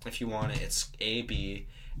true. If you want it, it's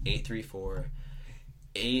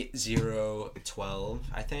AB8348012,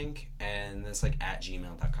 I think, and it's like at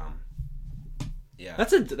gmail.com. Yeah.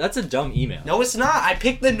 That's a dumb email. No, it's not. I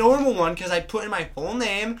picked the normal one because I put in my full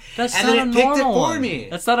name, that's and not then it picked it for me.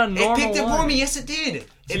 That's not a normal one. It picked it for me. Yes, it did. So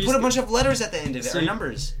it put a bunch of letters at the end of it, or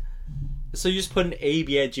numbers. So you just put an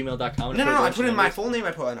ab@gmail.com? No. I put in my full name.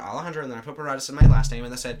 I put in Alejandro, and then I put Baradas in my last name,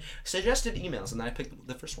 and I said suggested emails, and then I picked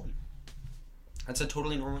the first one. That's a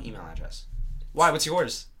totally normal email address. Why? What's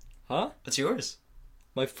yours? Huh? What's yours?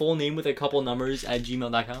 My full name with a couple numbers at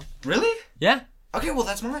gmail.com. Really? Yeah. Okay, well,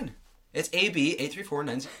 that's mine. It's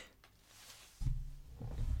AB8349.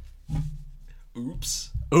 Oops.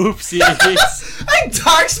 Oopsies. I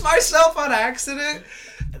doxed myself on accident.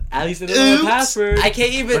 At least I don't know the password. I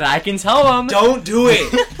can't even. But I can tell them. Don't do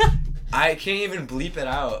it. I can't even bleep it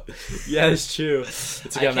out. Yeah, it's true. It's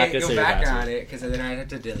okay, I'm not I gonna can't say go your back password. on it because then I'd have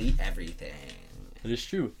to delete everything. It is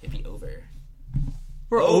true. It'd be over.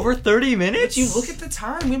 We're over 30 minutes? But you look at the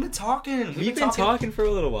time. We've been talking. We've been talking for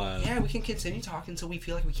a little while. Yeah, we can continue talking until we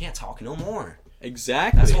feel like we can't talk no more.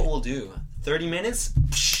 Exactly. That's what we'll do. 30 minutes?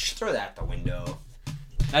 Psh, throw that out the window.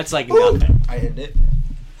 That's like nothing. I end it.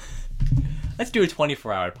 Let's do a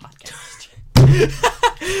 24-hour podcast.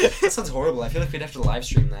 That sounds horrible. I feel like we'd have to live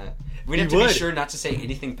stream that. We'd have to be sure not to say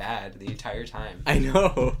anything bad the entire time. I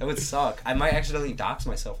know. That would suck. I might accidentally dox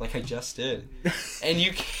myself like I just did. And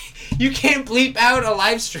you can't bleep out a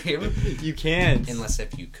live stream. You can't. Unless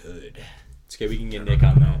if you could. It's okay, we can get Nick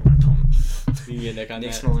on that. We can get Nick on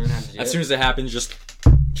Nick's that. gonna learn how to do it. As soon as it happens, just...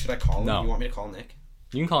 Should I call him? No. You want me to call Nick?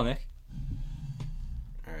 You can call Nick.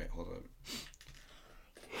 Alright, hold on.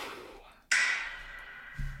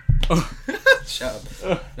 Oh. Shut up.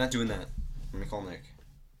 I'm not doing that. Let me call Nick.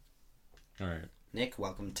 Alright. Nick,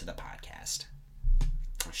 welcome to the podcast.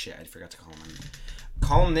 Oh shit, I forgot to call him.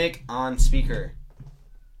 Call Nick on speaker.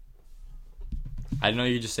 I didn't know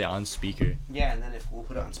you could just say on speaker. Yeah, and then if we'll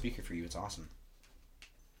put it on speaker for you, it's awesome.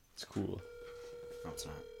 It's cool. No, it's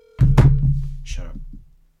not. Shut up.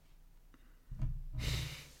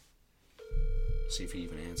 See if he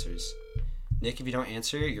even answers. Nick, if you don't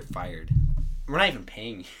answer, you're fired. We're not even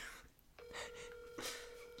paying you.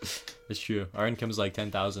 It's true. Our income's like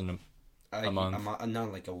 $10,000 a month. No,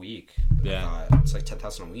 like a week. Yeah. It's like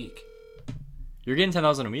 $10,000 a week. You're getting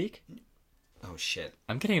 $10,000 a week? Oh shit.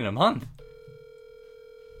 I'm getting it a month.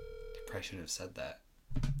 I probably shouldn't have said that.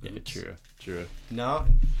 Yeah, true. True. No,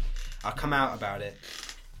 I'll come out about it.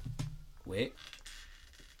 Wait.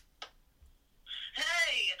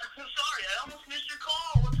 Hey, I'm sorry, I almost missed your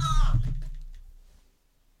call. What's up?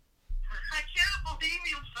 I can't believe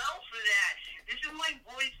you fell for that. This is my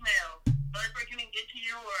voicemail. Sorry if I couldn't get to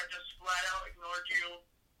you, or I just flat out ignored you.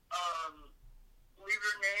 Leave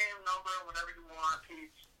your name, number, whatever you want,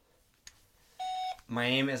 please. My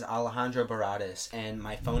name is Alejandro Baradas, and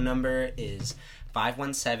my phone number is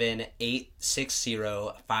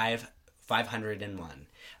 517-860-5501.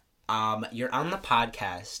 You're on the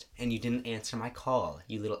podcast, and you didn't answer my call,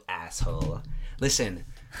 you little asshole. Listen,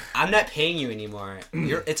 I'm not paying you anymore.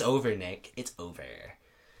 It's over, Nick. It's over.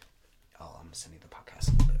 Oh, I'm sending the podcast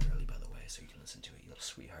a little bit early, by the way, so you can listen to it, you little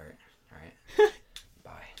sweetheart. Alright?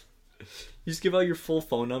 Bye. You just give out your full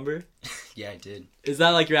phone number? Yeah, I did. Is that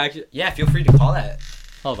like your actual... Yeah, feel free to call that.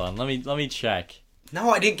 Hold on, let me check.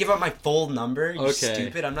 No, I didn't give out my full number. You Okay.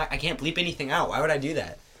 stupid. I can't bleep anything out. Why would I do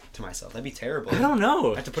that to myself? That'd be terrible. I don't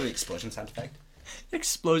know. I have to put an explosion sound effect.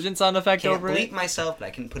 Explosion sound effect Can't over bleep it? myself, but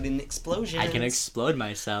I can put in explosions. I can explode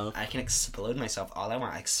myself. I can explode myself all I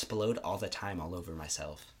want. I explode all the time all over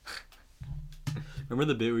myself. Remember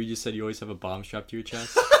the bit where you just said you always have a bomb strapped to your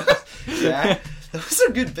chest? Yeah, that was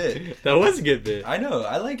a good bit. That was a good bit. I know.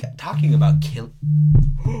 I like talking about kill.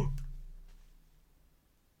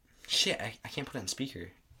 Shit, I can't put it on speaker.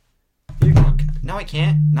 Fuck. No, I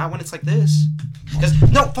can't. Not when it's like this.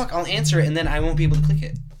 Fuck, I'll answer it and then I won't be able to click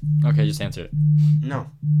it. Okay, just answer it. No.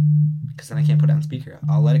 Because then I can't put it on speaker.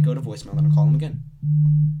 I'll let it go to voicemail and I'll call him again.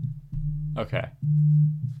 Okay.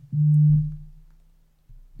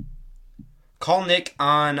 Call Nick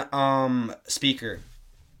on speaker.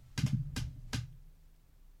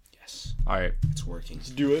 Yes. Alright. It's working. Let's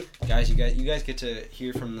do it. Guys, you guys get to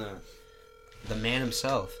hear from the man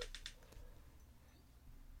himself.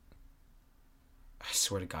 I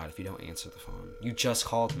swear to God, if you don't answer the phone, you just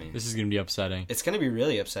called me. This is gonna be upsetting. It's gonna be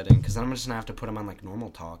really upsetting because then I'm just gonna have to put him on like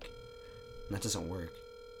normal talk, and that doesn't work.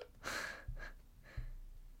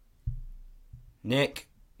 Nick,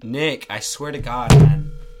 I swear to God,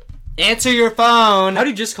 man, answer your phone. How do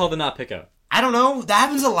you just call the not pick up? I don't know. That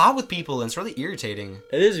happens a lot with people, and it's really irritating.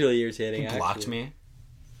 It is really irritating. He blocked actually. me.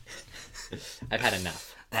 I've had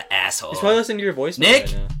enough. That asshole. He's probably listening to your voicemail Nick?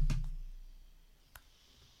 right now.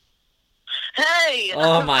 Hey!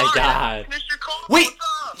 Oh my sorry, God. I missed your call. Wait,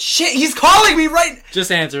 What's up? shit, he's calling me right.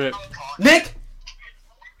 Just answer it. Nick,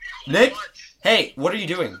 What? hey, what are you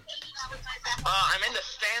doing? I'm in the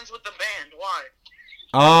stands with the band. Why?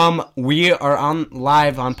 We are on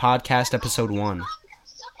live on podcast episode 1. At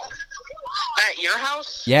your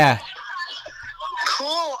house? Yeah,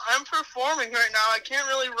 Cool. I'm performing right now. I can't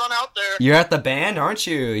really run out there. you're at the band, aren't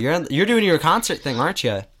you? You're doing your concert thing, aren't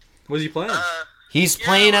you? Was he playing? He's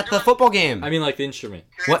playing at the football game. I mean, like the instrument.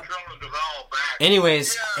 What? Trying to develop back.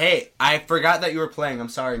 Anyways, hey, I forgot that you were playing. I'm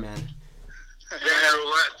sorry, man. Yeah,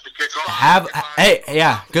 let's kick off.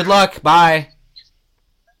 Yeah, good luck. Bye.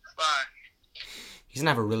 Bye. He's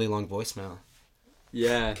gonna have a really long voicemail.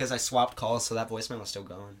 Yeah. Because I swapped calls, so that voicemail was still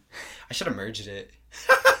going. I should have merged it.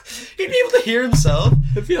 He'd be able to hear himself.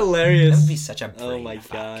 It'd be hilarious. That would be such a brain Oh my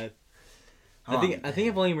fuck. god. Oh, I think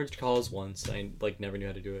I've only merged calls once. I like never knew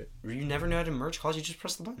how to do it. You never knew how to merge calls, you just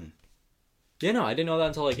press the button. Yeah, no, I didn't know that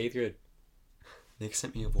until like 8th grade. Nick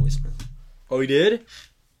sent me a voicemail. Oh, he did?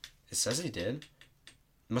 It says he did.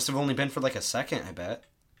 It must have only been for like a second, I bet.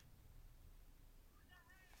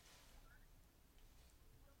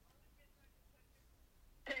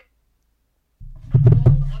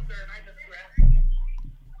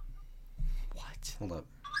 What? Hold up.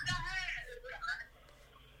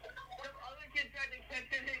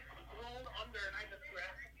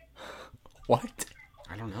 What?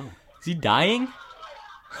 I don't know. Is he dying?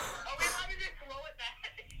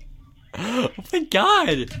 Oh my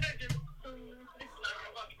god!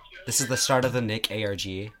 This is the start of the Nick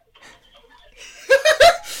ARG.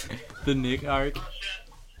 The Nick arc?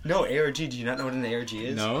 No, ARG, do you not know what an ARG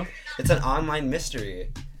is? No? It's an online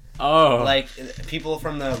mystery. Oh. Like, people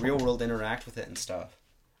from the real world interact with it and stuff.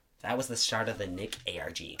 That was the start of the Nick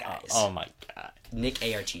ARG, guys. Oh my god. Nick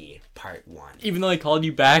ARG, part 1. Even though I called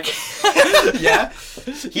you back. Yeah?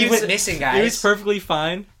 He went missing, guys. He was perfectly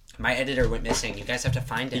fine. My editor went missing. You guys have to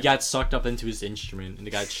find him. He got sucked up into his instrument and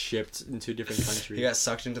it got shipped into a different country. He got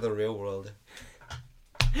sucked into the real world.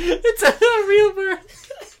 It's a real bird.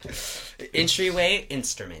 Entryway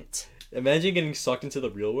instrument. Imagine getting sucked into the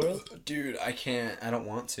real world. Dude, I can't. I don't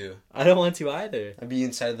want to. I don't want to either. I'd be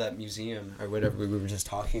inside of that museum or whatever we were just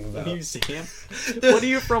talking about. Museum? What are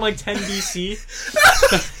you from, like 10 BC?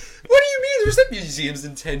 What do you mean? There's not museums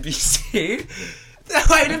in 10 BC.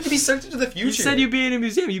 I'd have to be sucked into the future. You said you'd be in a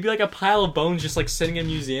museum. You'd be like a pile of bones just like sitting in a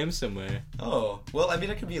museum somewhere. Oh, well, I mean,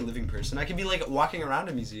 I could be a living person. I could be like walking around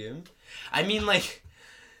a museum. I mean, like,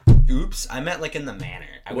 oops, I meant like in the Manor.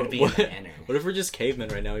 I would be in the Manor. What if we're just cavemen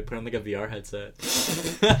right now? We put on like a VR headset.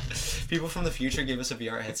 People from the future gave us a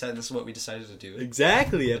VR headset, and this is what we decided to do.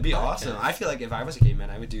 Exactly. It'd be awesome. I feel like if I was a caveman,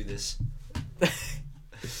 I would do this. I'm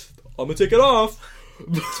gonna take it off.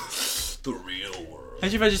 The real world.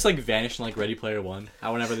 Imagine if I just like vanished in like Ready Player One.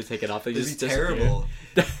 How whenever they take it off, they It'd just be disappear. terrible.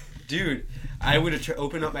 Dude, I would have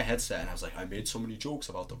opened up my headset, and I was like, I made so many jokes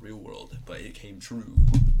about the real world, but it came true.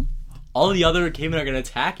 All the other cavemen are gonna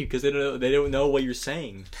attack you because they don't know what you're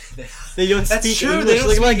saying. They don't That's speak true. English. They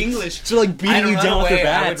don't Like, speak English. So like beating you down with their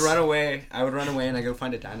I would bats. run away. I would run away, and I go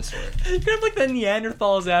find a dinosaur. You could have like the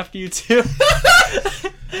Neanderthals after you too.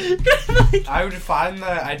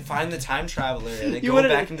 I'd find the time traveler, and I'd You go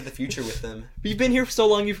wouldn't- back into the future with them. You've been here for so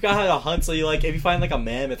long, you forgot how to hunt. So you like, if you find like a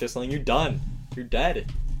mammoth or something, you're done. You're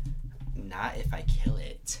dead. Not if I kill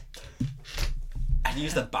it. I'd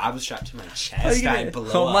use the bob strap to my chest. I'd blow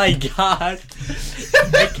Oh up. my god!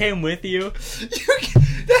 I came with you.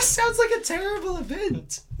 That sounds like a terrible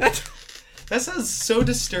event. That sounds so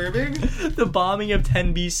disturbing. The bombing of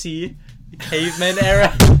 10 BC, the caveman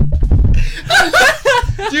era.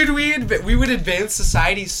 Dude, we would advance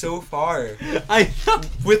society so far. I know.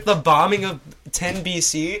 With the bombing of 10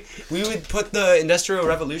 BC, we would put the Industrial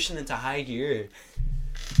Revolution into high gear.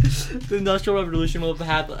 The Industrial Revolution will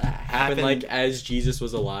happen like as Jesus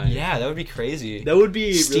was alive. Yeah, that would be crazy. That would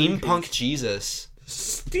be Steampunk really Jesus.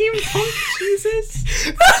 Steampunk Jesus.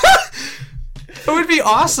 That would be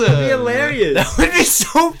awesome. That'd be hilarious. That would be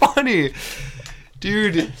so funny.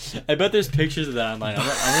 Dude. I bet there's pictures of that online. I'm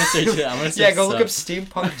gonna search it. I'm gonna search Yeah, go look up stuff.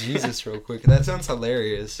 Steampunk Jesus real quick. That sounds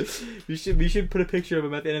hilarious. We should put a picture of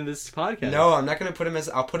him at the end of this podcast. No, I'm not gonna put him as.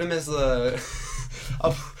 I'll put him as the.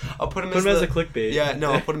 I'll put him Put as him as the a clickbait. Yeah,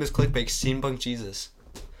 no, I'll put him as clickbait. Steampunk Jesus.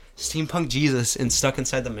 Steampunk Jesus and stuck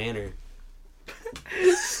inside the manor.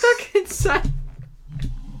 Stuck inside.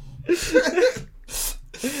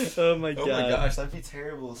 Oh my god. Oh my gosh, that'd be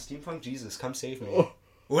terrible. Steampunk Jesus, come save me. Oh.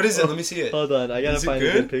 What is it? Let me see it. Hold on, I gotta Is it find a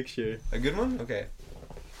good? good picture. A good one? Okay.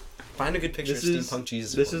 Find a good picture of Steampunk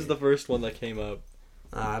Jesus. This for is me. the first one that came up.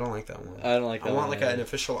 I don't like that one. I don't like that I want one like either. an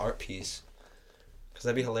official art piece. Because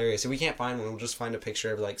that'd be hilarious. If we can't find one, we'll just find a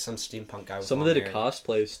picture of like some steampunk guy with Someone long did a hair.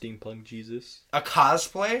 cosplay of Steampunk Jesus. A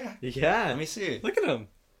cosplay? Yeah. Let me see. Look at him.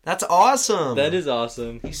 That's awesome. That is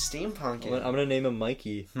awesome. He's steampunking. I'm gonna name him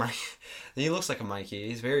Mikey. He looks like a Mikey.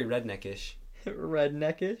 He's very redneckish.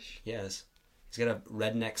 Redneckish? Yes. He's got a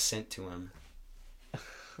redneck scent to him.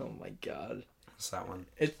 Oh my god. What's that one?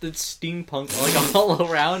 It's steampunk like all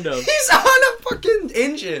around him. He's on a fucking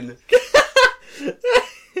engine.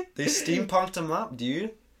 They steampunked him up,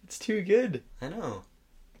 dude. It's too good. I know.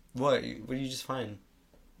 What? What did you just find?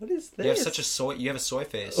 What is this? You have such a soy. You have a soy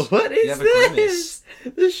face. What is you have this?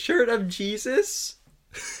 The shirt of Jesus?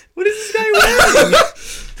 What is this guy wearing?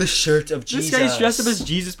 The shirt of Jesus. This guy's dressed up as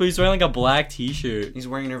Jesus, but he's wearing like a black t-shirt. He's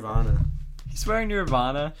wearing Nirvana. He's wearing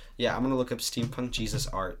Nirvana. Yeah, I'm gonna look up Steampunk Jesus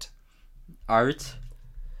art. Art?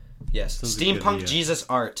 Yes, Sounds like a good Steampunk idea. Jesus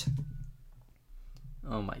art.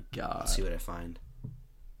 Oh my god. Let's see what I find.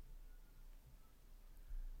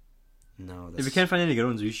 No, If this... we can't find any good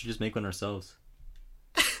ones, we should just make one ourselves.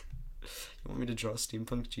 You want me to draw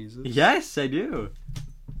Steampunk Jesus? Yes, I do.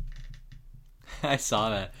 I saw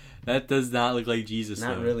that. That does not look like Jesus,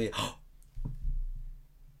 Not though. really.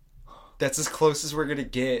 That's as close as we're gonna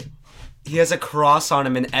get. He has a cross on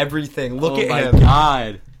him and everything. Look at him. Oh my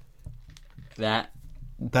god.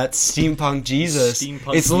 That's Steampunk Jesus.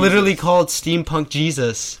 Steampunk it's Jesus. literally called Steampunk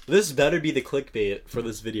Jesus. This better be the clickbait for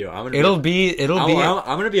this video. I'm It'll be. I'm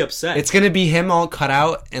gonna be upset. It's gonna be him all cut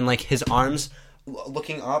out and like his arms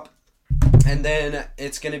looking up, and then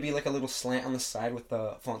it's gonna be like a little slant on the side with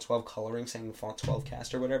the font 12 coloring saying font 12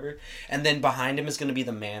 cast or whatever, and then behind him is gonna be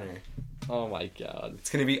the Manor. Oh my god.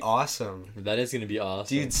 It's gonna be awesome. That is gonna be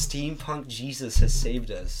awesome. Dude, Steampunk Jesus has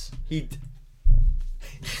saved us.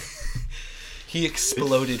 He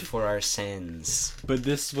exploded for our sins. But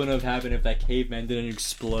this wouldn't have happened if that caveman didn't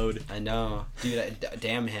explode. I know. Dude,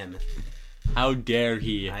 damn him. How dare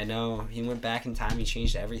he? I know. He went back in time. He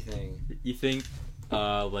changed everything. You think,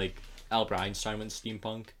 like, Albert Einstein went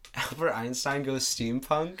steampunk? Albert Einstein goes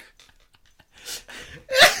steampunk?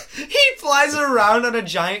 He flies around on a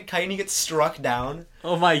giant kite and he gets struck down.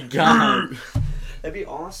 Oh my god. That'd be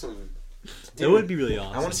awesome. That would be really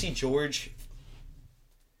awesome. I want to see George...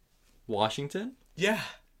 Washington? Yeah.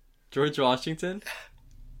 George Washington?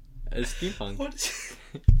 As steampunk. What is...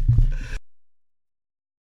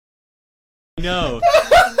 No.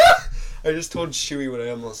 I just told Shuey what I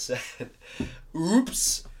almost said.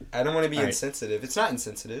 Oops. I don't want to be All right. insensitive. It's not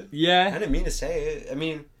insensitive. I Yeah. didn't mean to say it. I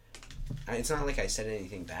mean, it's not like I said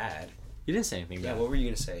anything bad. You didn't say anything Yeah, bad. what were you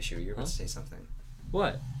going to say, Shuey? You were about Huh? to say something.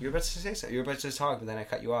 What? You were about to say something. You were about to talk, but then I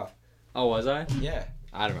cut you off. Oh, was I? Yeah.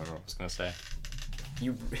 I don't remember what I was gonna say.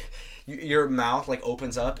 Your mouth like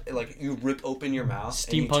opens up, like you rip open your mouth.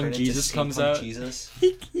 and you Steampunk turn into Jesus comes Steampunk out. Jesus.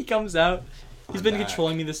 He comes out. He's I'm been back.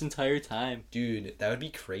 controlling me this entire time. Dude, that would be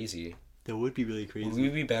crazy. That would be really Would crazy. we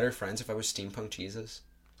be better friends if I was Steampunk Jesus?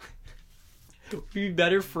 Would we be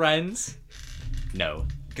better friends? No.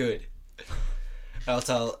 Good. Else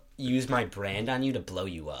I'll use my brand on you to blow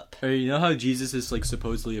you up. Hey, you know how Jesus is like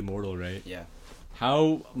supposedly immortal, right? Yeah.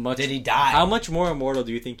 How much Did he die? How much more immortal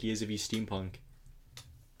do you think he is if he's steampunk?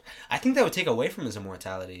 I think that would take away from his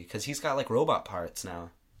immortality because he's got like robot parts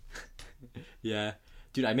now. Yeah.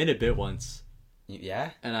 Dude, I made a bit once.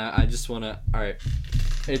 Yeah? And I just wanna alright.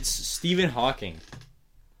 It's Stephen Hawking.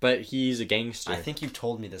 But he's a gangster. I think you've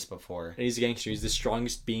told me this before. And he's a gangster. He's the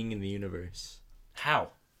strongest being in the universe. How?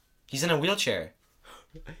 He's in a wheelchair.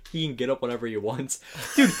 He can get up whenever he wants.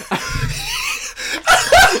 Dude.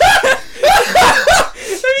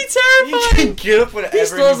 That'd be He terrifying. can get up whenever He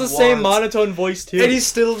still has the same wants. monotone voice too. And he's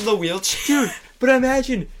still in the wheelchair. Dude, but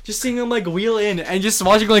imagine just seeing him like wheel in and just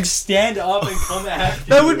watching him like stand up and come at you.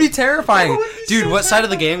 That would be terrifying. That would be Dude, so what side of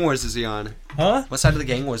the terrifying. gang wars is he on? Huh? What side of the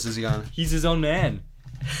gang wars is he on? He's his own man.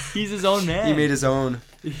 He's his own man. He made his own.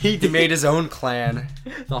 He He made his own clan.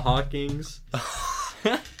 the Hawkings.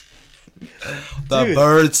 The Dude.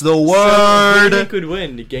 bird's the So, who do you word. think would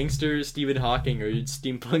win? Gangster Stephen Hawking or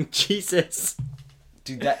Steampunk Jesus?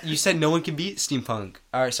 Dude, that you said no one can beat Steampunk.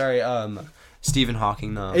 Alright, sorry, Stephen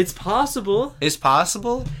Hawking though. It's possible. It's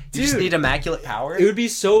possible? You just Dude. need immaculate power? It would be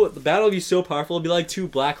so. The battle would be so powerful. It'd be like two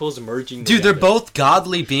black holes merging. Dude, they're together. both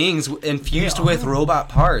godly beings infused They with are. robot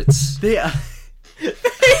parts. They are.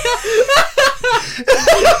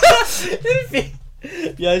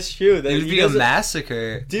 Yeah, it's true. That It'd he be a doesn't-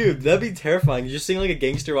 massacre. Dude, that'd be terrifying. You're just seeing like a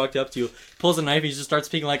gangster walked up to you, pulls a knife, and he just starts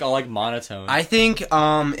speaking like all like monotone. I think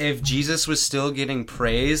if Jesus was still getting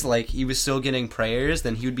praise, like he was still getting prayers,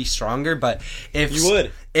 then he would be stronger. But if You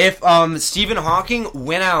would. if Stephen Hawking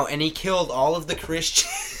went out and he killed all of the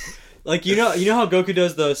Christians, Like you know how Goku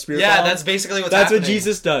does the spirit yeah, bomb? that's basically what's That's happening. what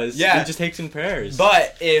Jesus does. Yeah. He just takes in prayers.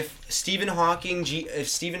 But if Stephen Hawking, gangster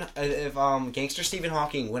Stephen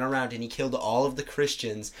Hawking went around and he killed all of the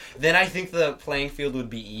Christians, then I think the playing field would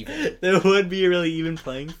be even. there would be a really even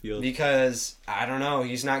playing field. Because I don't know,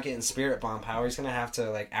 he's not getting spirit bomb power. He's gonna have to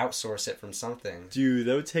like outsource it from something. Dude,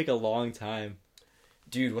 that would take a long time.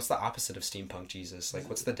 Dude, what's the opposite of steampunk Jesus? Like,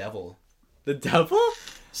 what's the devil? The devil?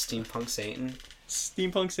 Steampunk Satan?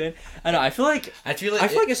 Steampunk Satan? I know. I feel like I feel a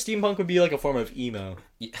steampunk would be like a form of emo.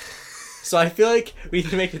 Yeah. So I feel like we need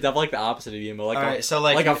to make the devil like the opposite of emo, like Alright, so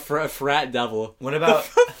like a frat devil. what about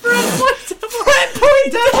Frat boy devil. frat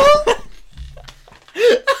boy devil?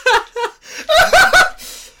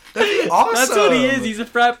 That'd be awesome. That's what he is. He's a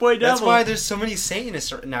frat boy devil. That's why there's so many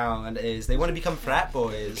Satanists nowadays. They want to become frat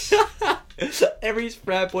boys. Every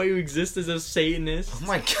frat boy who exists is a Satanist. Oh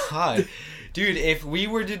my god. Dude, if we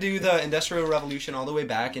were to do the Industrial Revolution all the way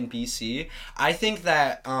back in BC, I think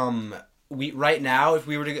that we right now, if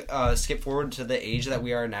we were to skip forward to the age that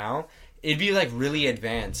we are now, it'd be like really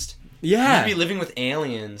advanced. Yeah. We'd be living with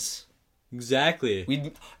aliens. Exactly.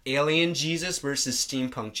 We'd alien Jesus versus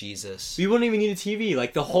steampunk Jesus. We wouldn't even need a TV.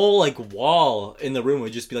 Like the whole like wall in the room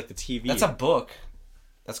would just be like the TV. That's a book.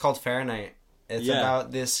 That's called Fahrenheit. It's Yeah.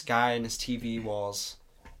 about this guy and his TV walls.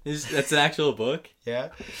 That's an actual book. Yeah,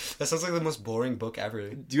 that sounds like the most boring book ever.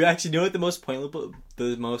 Do you actually know what the most pointless book,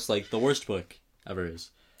 the most like the worst book ever is?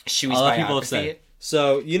 Shuey's A lot of people have biography. said.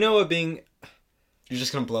 So you know what being. You're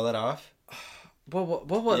just gonna blow that off? What?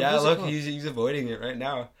 Yeah, what's it look, called? he's avoiding it right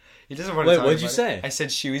now. He doesn't want to Wait, talk what'd you about say? it. I said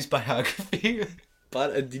Shuey's biography.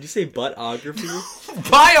 But did you say buttography?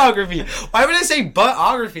 Biography. Why would I say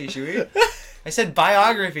buttography, Shuey? I said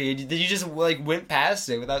biography. Did you just like went past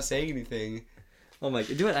it without saying anything? Oh my!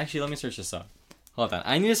 Do it. Actually, let me search this up. Hold on.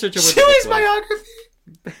 I need to search over. Shuey's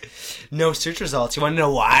biography. No search results. You want to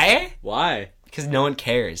know why? Why? Because no one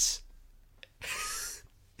cares.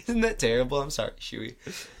 Isn't that terrible? I'm sorry, Shuey.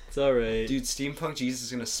 It's alright. Dude, Steampunk Jesus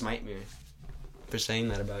is gonna smite me for saying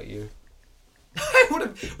that about you.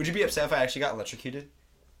 Would you be upset if I actually got electrocuted?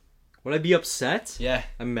 Would I be upset? Yeah.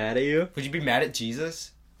 I'm mad at you. Would you be mad at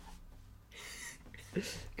Jesus?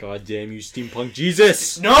 God damn you, steampunk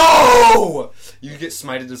Jesus! No! You get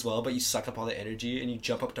smited as well, but you suck up all the energy and you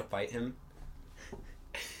jump up to fight him.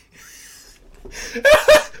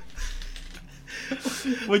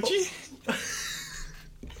 Would you?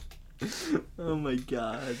 Oh my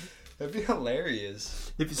god. That'd be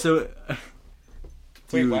hilarious. If so, Wait,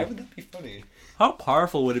 dude, why would that be funny? how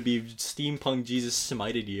powerful would it be if steampunk Jesus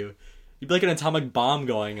smited you? You'd be like an atomic bomb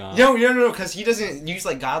going on. No, because he doesn't use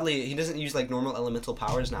like he doesn't use like normal elemental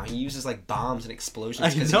powers now. He uses like bombs and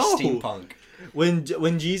explosions because he's steampunk.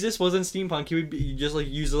 When Jesus wasn't steampunk, he would be just like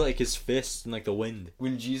use like his fists and like the wind.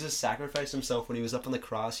 When Jesus sacrificed himself when he was up on the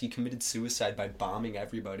cross, he committed suicide by bombing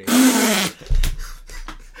everybody.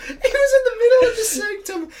 He was in the middle of the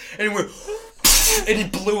sanctum and he went and he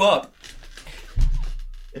blew up.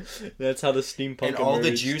 That's how the steampunk And all the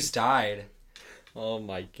emerged. Jews died. Oh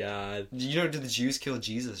my god. You know, did the Jews kill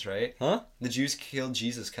Jesus, right? Huh? The Jews killed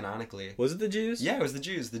Jesus canonically. Was it the Jews? Yeah, it was the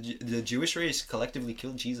Jews. The Jewish race collectively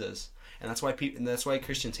killed Jesus, and that's why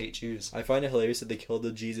Christians hate Jews. I find it hilarious that they killed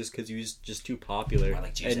the Jesus because he was just too popular. I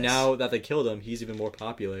like Jesus. And now that they killed him, he's even more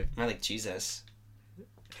popular. I like Jesus.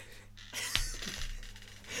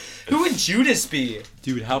 Who would Judas be?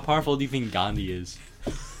 Dude, how powerful do you think Gandhi is?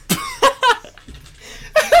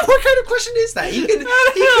 What kind of question is that? He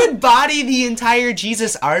could body the entire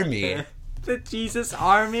Jesus army. The Jesus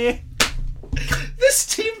army? The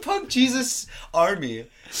steampunk Jesus army.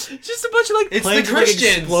 Just a bunch of like It's the planes with, like,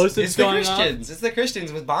 Christians. explosives It's the going off. Christians. It's the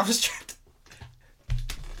Christians with bombs strapped.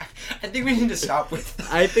 I think we need to stop with that.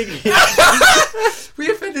 I think We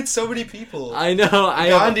offended so many people. I know.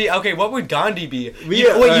 Gandhi. Okay, what would Gandhi be? You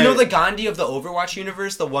know alright. the Gandhi of the Overwatch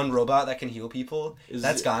universe, the one robot that can heal people.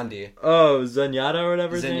 That's Gandhi. Oh, Zenyatta or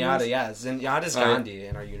whatever. his name Zenyatta, is? yeah, Zenyatta's Alright. Gandhi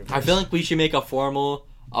in our universe. I feel like we should make a formal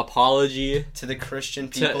apology to the Christian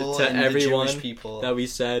people to and everyone the Jewish people. that we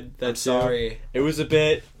said that. I'm sorry. It was a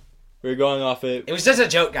bit. We were going off it. It was just a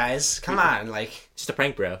joke, guys. Come on, like, Just a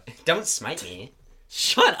prank, bro. don't smite me.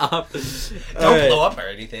 Shut up. Don't blow up or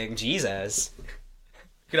anything. Jesus.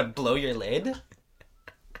 You're gonna blow your lid?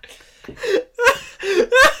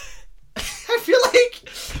 I feel like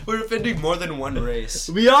we're offending more than one race.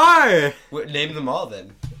 We are. Name them all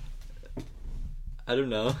then. I don't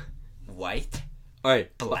know. White, All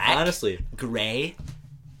right. Black? Honestly, gray.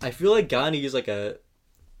 I feel like Gandhi is like a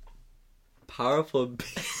powerful.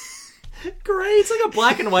 Great. It's like a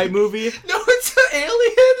black and white movie. No, it's an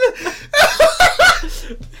alien.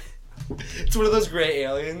 It's one of those gray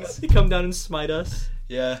aliens. They come down and smite us.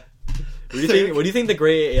 Yeah. What do you think? What do you think the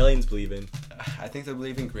gray aliens believe in? I think they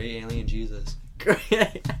believe in gray alien Jesus.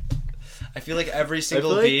 Gray. I feel like every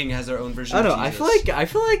single like- being has their own version I don't of know. Jesus. I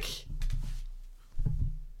feel like.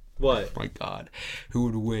 What? Oh my god. Who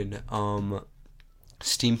would win?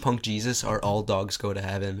 Steampunk Jesus or all dogs go to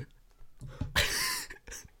heaven?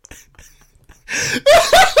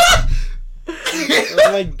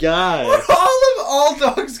 Oh my god. All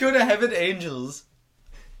dogs go to heaven angels.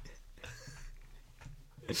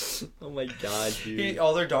 Oh my god, dude.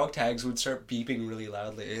 All their dog tags would start beeping really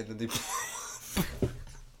loudly, and then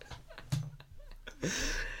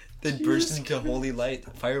they'd burst into holy light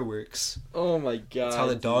fireworks. Oh my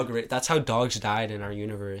god. That's how dogs died in our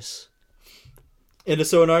universe. And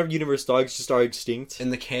so in our universe, dogs just are extinct.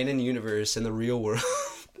 In the canon universe, in the real world.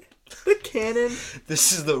 The canon?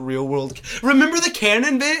 This is the real world. Remember the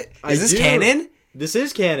canon bit? I Is this do. canon? This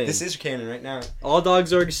is canon. This is canon right now. All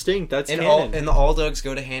dogs are extinct. That's canon. And the all dogs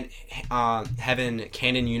go to heaven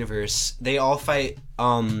canon universe. They all fight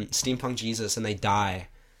Steampunk Jesus and they die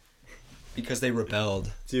because they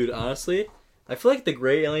rebelled. Dude, honestly, I feel like the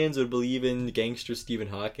gray aliens would believe in gangster Stephen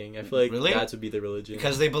Hawking. I feel like Really? that would be their religion.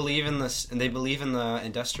 Because they believe in the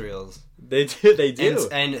industrials. They do.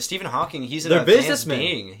 And Stephen Hawking, he's an They're advanced businessmen.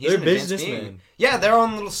 being. He's They're an advanced businessmen. being. Yeah, they're all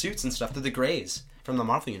in little suits and stuff. They're the Greys from the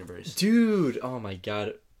Marvel universe. Dude, oh my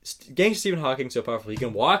god. Gangster Stephen Hawking's so powerful. He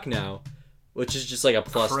can walk now, which is just like a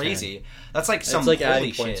plus Crazy. 10. That's like some It's like holy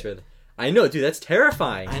adding shit. points for I know, dude, that's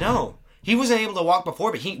terrifying. I know. He wasn't able to walk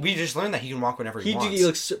before, but we just learned that he can walk whenever he wants. He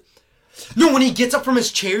looks so, No, when he gets up from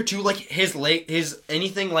his chair too, like his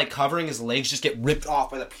anything like covering his legs just get ripped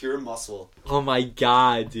off by the pure muscle. oh my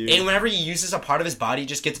god, dude. And whenever he uses a part of his body, it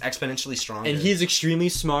just gets exponentially stronger. And he's extremely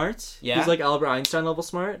smart. Yeah. He's like Albert Einstein level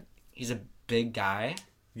smart. He's a big guy.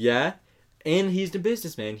 Yeah. And he's the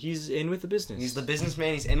businessman. He's in with the business. He's the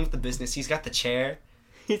businessman. He's in with the business. He's got the chair.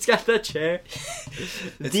 He's got that chair.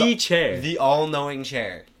 It's the chair. The all-knowing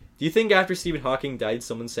chair. Do you think after Stephen Hawking died,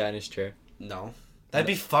 someone sat in his chair? No. That'd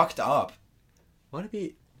be fucked up. What if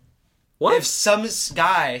he... What? If some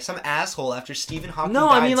guy, some asshole after Stephen Hawking No,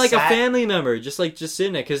 died I mean like sat... a family member, just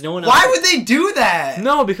sitting there, because no one else... Why would they do that?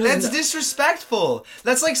 No, because... That's disrespectful.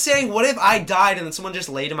 That's like saying, what if I died and then someone just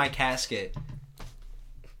laid in my casket?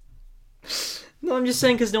 No, I'm just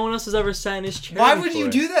saying because no one else has ever sat in his chair Why would before. you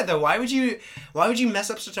do that though? Why would you mess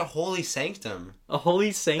up such a holy sanctum? A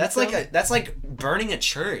holy sanctum? That's like burning a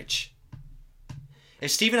church.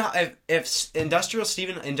 If industrialist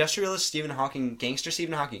Stephen Hawking, gangster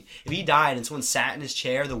Stephen Hawking, if he died and someone sat in his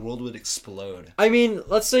chair, the world would explode. I mean,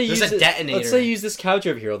 let's say There's a detonator. Let's say you use this couch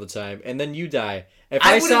over here all the time, and then you die. If I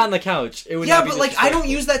I wouldn't- sat on the couch, it would Yeah, not be but like I don't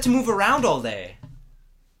disrespectful. use that to move around all day.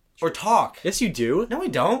 Or talk. Yes, you do. No, I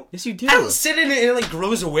don't. Yes, you do. I don't sit in it and it like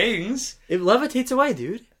grows wings. It levitates away,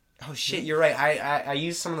 dude. Oh shit, you're right. I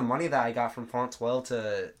used some of the money that I got from Font 12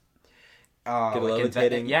 to Get a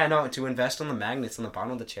levitating- to invest on the magnets on the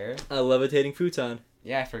bottom of the chair. A levitating futon.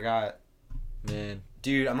 Yeah, I forgot. Man.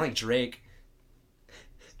 Dude, I'm like Drake.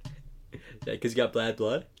 Yeah, because you got bad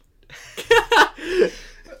blood.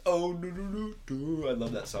 Oh no, I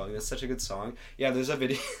love that song. That's such a good song. Yeah, there's a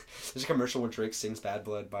video, there's a commercial where Drake sings "Bad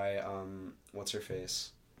Blood" by what's her face.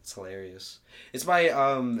 It's hilarious. It's by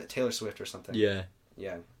Taylor Swift or something. Yeah,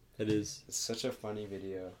 Yeah, it is. it's such a funny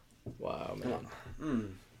video. Wow,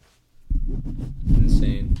 man.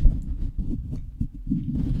 Insane.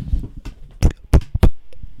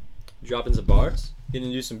 Dropping some bars? Gonna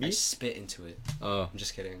do some I beats? spit into it. Oh. I'm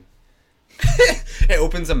just kidding. It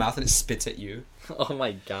opens the mouth and it spits at you. Oh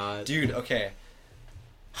my god. Dude, okay.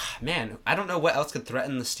 Man, I don't know what else could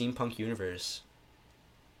threaten the steampunk universe.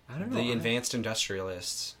 I don't know. The advanced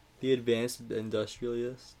industrialists. The advanced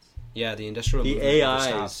industrialists? Yeah, the industrial The movement never AIs.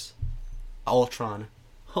 stops. Ultron.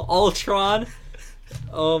 Ultron?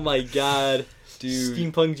 Oh my god. Dude.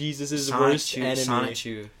 Steampunk Jesus is the Sonic worst Chew, enemy. Sonic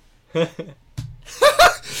Chew.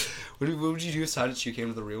 What would you do if Sonic Chew came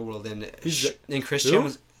to the real world and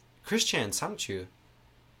Who? Christian Sonic Chew?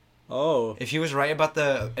 Oh. If he was right about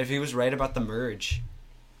the merge,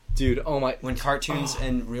 Dude, oh my... when cartoons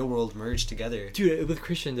and real world merge together. Dude, with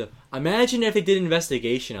Christian, though, imagine if they did an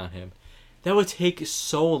investigation on him. That would take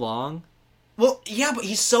so long. Well, yeah, but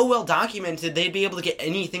he's so well documented, they'd be able to get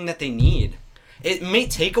anything that they need. It may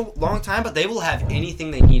take a long time, but they will have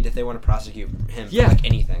anything they need if they want to prosecute him for, Yeah. like,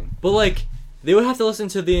 anything. But, like, they would have to listen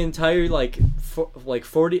to the entire,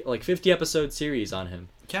 50 episode series on him.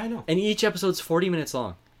 Yeah, I know. And each episode's 40 minutes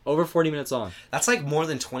long. Over 40 minutes long. That's like more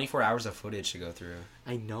than 24 hours of footage to go through.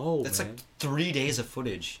 I know, That's man. like 3 days of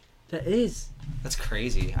footage. That is. That's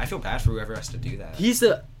crazy. I feel bad for whoever has to do that.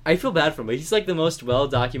 I feel bad for him, but he's like the most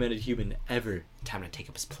well-documented human ever. Time to take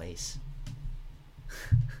up his place.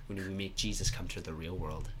 When we make Jesus come to the real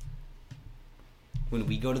world. When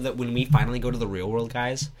we finally go to the real world,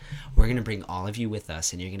 guys, we're gonna bring all of you with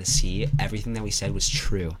us, and you're gonna see everything that we said was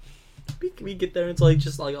true. We get there and it's like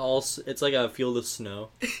just like it's like a field of snow.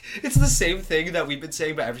 It's the same thing that we've been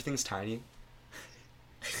saying, but everything's tiny.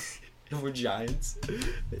 And we're giants.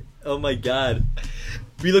 Oh my god.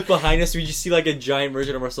 We look behind us, we just see like a giant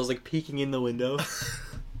version of ourselves like peeking in the window.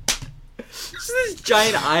 this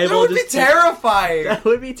giant That eyeball. would be terrifying. That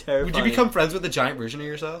would be terrifying. Would you become friends with a giant version of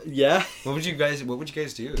yourself? Yeah. What would you guys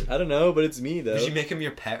do? I don't know, but it's me though. Would you make him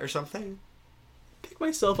your pet or something? Pick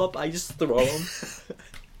myself up? I just throw him.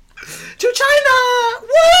 To China!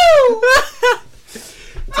 Woo!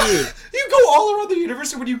 Dude. You go all around the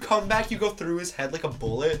universe, and when you come back, you go through his head like a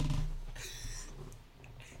bullet.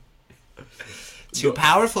 Too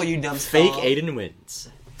powerful, you dumb Fake skull. Aiden wins.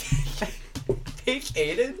 Fake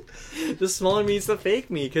Aiden? The smaller me's the fake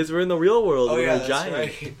me, because we're in the real world. Oh we're yeah, a that's giant.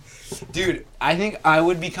 right. Dude, I think I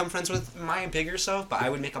would become friends with my bigger self, but I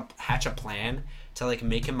would hatch a plan to like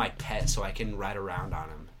make him my pet so I can ride around on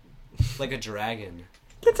him. Like a dragon.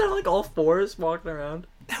 Kids are like all fours walking around.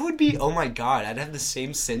 That would be, oh my god, I'd have the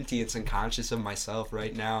same sentience and conscious of myself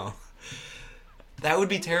right now. That would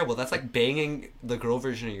be terrible. That's like banging the girl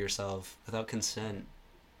version of yourself without consent.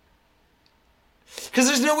 Because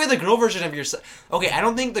there's no way the girl version of yourself... Okay, I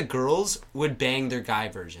don't think the girls would bang their guy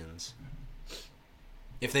versions.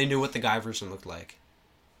 If they knew what the guy version looked like.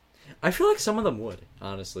 I feel like some of them would,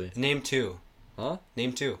 honestly. Name 2. Huh?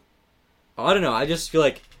 Name 2. Oh, I don't know. I just feel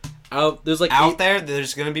like there's like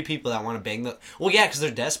There's gonna be people that want to bang the... Well, yeah, because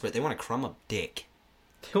they're desperate. They want to crumb a dick.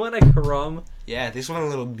 They want a crumb. Yeah, they just want a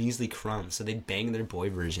little measly crumb, so they bang their boy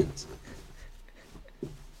versions.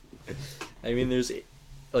 I mean, there's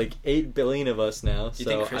like 8 billion of us now, Do you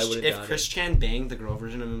so think I wouldn't if doubt Chris it. Chan banged the girl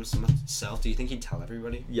version of himself, do you think he'd tell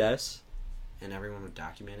everybody? Yes. And everyone would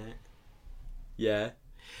document it? Yeah.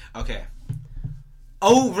 Okay.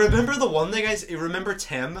 Oh, remember the one thing remember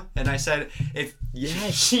Tim? And I said if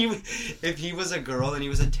he was a girl and he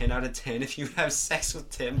was a 10 out of 10, if you would have sex with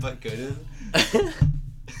Tim but couldn't.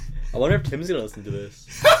 I wonder if Tim's gonna listen to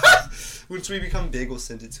this. Once we become big, we'll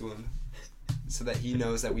send it to him. So that he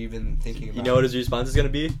knows that we've been thinking about You know what his response is gonna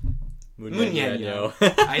be? Munyanyo.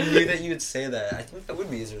 I knew that you would say that. I think that would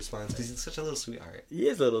be his response because he's such a little sweetheart. He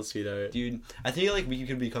is a little sweetheart. Dude, I feel like we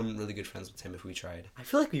could become really good friends with him if we tried. I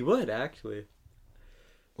feel like we would, actually.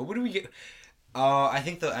 What would we get? I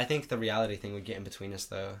think the reality thing would get in between us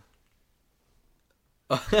though.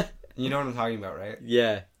 You know what I'm talking about, right?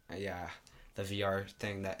 Yeah. Yeah. The VR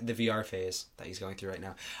thing, the VR phase that he's going through right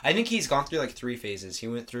now. I think he's gone through like 3 phases. He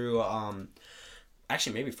went through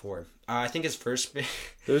actually maybe 4. I think his first There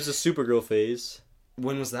was a Supergirl phase.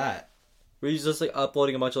 When was that? Where he's just like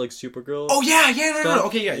uploading a bunch of like Supergirl. Oh yeah, no.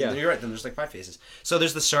 Okay, yeah, Yeah. you're right. Then there's like 5 phases. So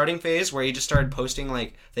there's the starting phase where he just started posting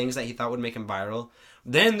like things that he thought would make him viral.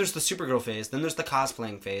 Then there's the Supergirl phase. Then there's the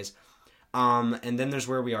cosplaying phase. And then there's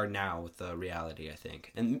where we are now with the reality, I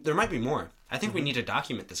think. And there might be more. I think we need to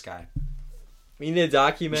document this guy. We need to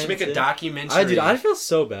document. We should make a documentary. I feel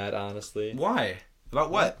so bad, honestly. Why? About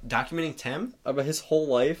what? Documenting Tim? About his whole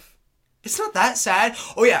life. It's not that sad.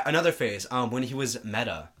 Oh yeah, another phase. When he was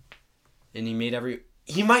meta, and he made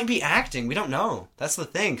he might be acting. We don't know. That's the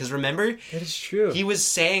thing. Because remember, That is true. he was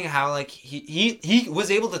saying how like he was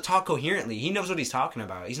able to talk coherently. He knows what he's talking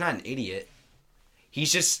about. He's not an idiot.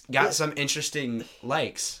 He's just got some interesting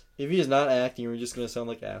likes. If he's not acting, we're just gonna sound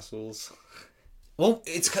like assholes. Well,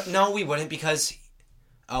 no, we wouldn't because.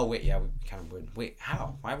 Oh wait, yeah, we kind of would. Wait,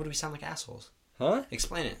 how? Why would we sound like assholes? Huh?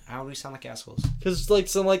 Explain it. How would we sound like assholes? Because like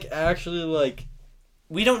some like actually like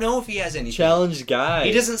We don't know if he has any challenged guy.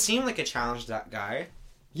 He doesn't seem like a challenged guy.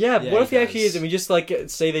 Yeah, but Yeah, what if he he actually does. is, and we just like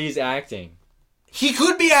say that he's acting? He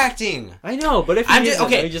could be acting. I know, but if he isn't,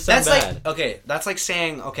 then we just sound bad. That's like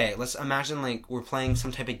saying, okay, let's imagine like we're playing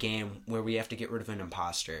some type of game where we have to get rid of an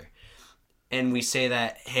imposter, and we say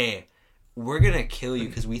that, hey, we're gonna kill you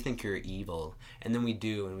because we think you're evil, and then we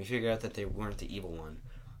do, and we figure out that they weren't the evil one.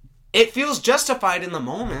 It feels justified in the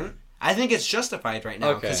moment. I think it's justified right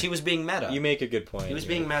now because he was being meta. You make a good point. He was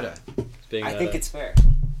being meta. I think it's fair.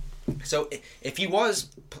 So if he was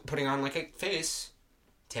putting on like a face,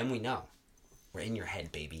 Tim, we know. We're in your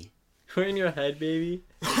head, baby. We're in your head, baby.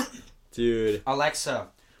 Dude. Alexa,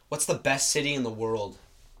 what's the best city in the world?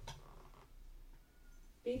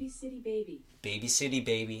 Baby City Baby. Baby City,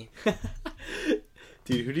 baby.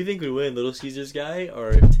 Dude, who do you think would win, Little Caesars guy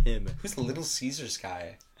or Tim? Who's the Little Caesars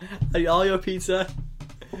guy? All your pizza?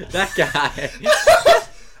 That guy.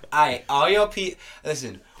 Alright, all your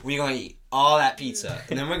listen, we're gonna eat all that pizza,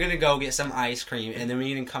 and then we're gonna go get some ice cream, and then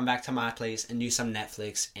we're gonna come back to my place and do some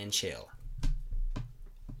Netflix and chill.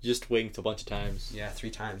 Just winked a bunch of times. Yeah, 3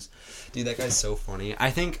 times. Dude, that guy's so funny. I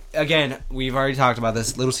think, again, we've already talked about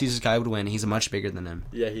this. Little Caesars guy would win. He's much bigger than him.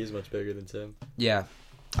 Yeah, he's much bigger than Tim. Yeah.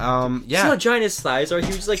 Yeah. See how giant his thighs are? He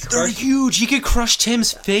was like They're huge. He could crush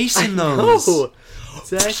Tim's face in those. No.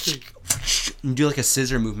 Exactly. And do like a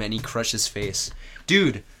scissor movement and he crush his face.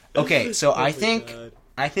 Dude, okay, so I think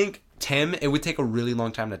Tim, it would take a really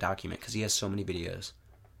long time to document because he has so many videos.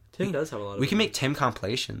 Tim does have a lot of We can videos. make Tim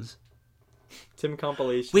compilations. Tim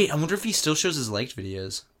compilation. Wait, I wonder if he still shows his liked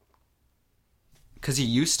videos. Because he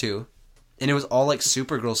used to. And it was all like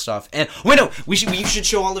Supergirl stuff. And wait, no, we should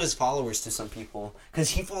show all of his followers to some people. Because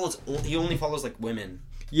he only follows like women.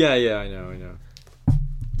 Yeah, I know.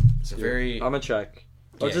 It's a very... I'm gonna check.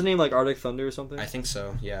 Oh, is Yeah. his name like Arctic Thunder or something? I think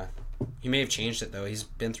so, yeah. He may have changed it though. He's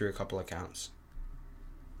been through a couple accounts.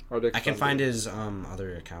 Arctic I can Thunder. find his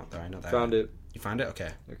other account though. I know that. Found it. You found it? Okay.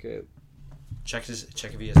 Okay. Check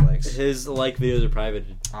if he has likes. His like videos are private.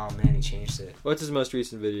 Oh man, he changed it. What's his most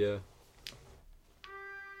recent video?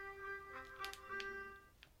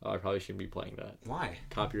 Oh, I probably shouldn't be playing that. Why?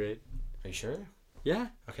 Copyright. Are you sure? Yeah.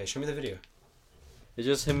 Okay, show me the video. It's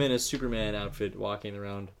just him in a Superman outfit walking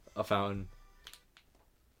around a fountain.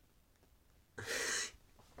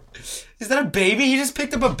 Is that a baby? He just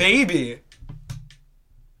picked up a baby.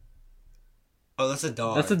 Oh, that's a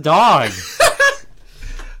dog. That's a dog.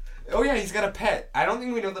 Oh yeah, he's got a pet. I don't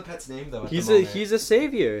think we know the pet's name though. He's a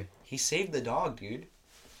savior. He saved the dog, dude.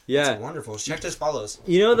 Yeah. That's wonderful. Check his follows.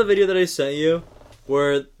 You know the video that I sent you,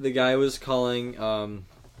 where the guy was calling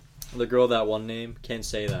the girl that one name? Can't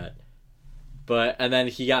say that. And then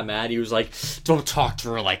he got mad. He was like, "Don't talk to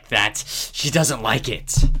her like that. She doesn't like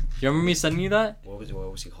it." You remember me sending you that? What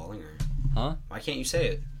was he calling her? Huh? Why can't you say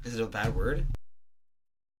it? Is it a bad word?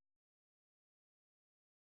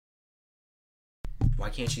 Why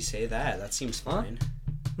can't she say that? That seems fine.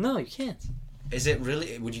 No, you can't. Is it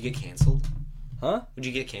really? Would you get canceled? Huh? Would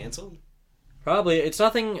you get canceled? Probably. It's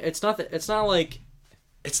nothing. It's not like.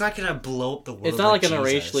 It's not gonna blow up the world. It's not like a Jesus.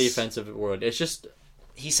 racially offensive word. It's just.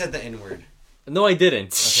 He said the N word. No, I didn't.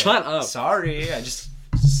 Okay. Shut up. Sorry, I just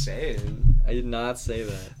saying. I did not say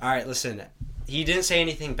that. All right, listen. He didn't say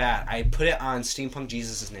anything bad. I put it on Steampunk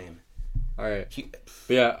Jesus' name. All right. He,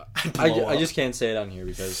 But yeah, blow I up. just can't say it on here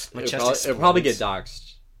because My it'll chest probably get explodes.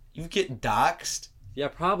 doxxed. You get doxxed? Yeah,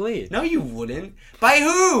 probably. No, you wouldn't. By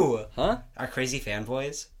who? Huh? Our crazy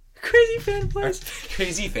fanboys? Crazy Our fanboys.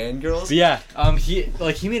 crazy fangirls? But yeah,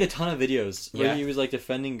 he made a ton of videos where Yeah. he was like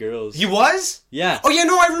defending girls. He was? Yeah. Oh yeah,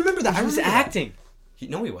 no, I remember that. He was acting.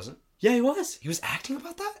 No, he wasn't. Yeah, he was. He was acting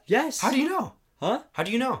about that? Yes. How do you know? Huh? How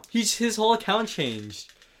do you know? His whole account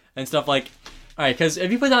changed and stuff like. All right, because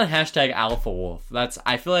if you put down hashtag Alpha Wolf,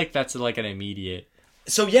 I feel like that's like an immediate.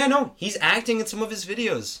 So yeah, no, he's acting in some of his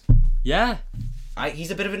videos. Yeah.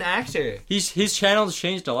 He's a bit of an actor. His channel's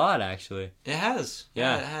changed a lot actually. It has.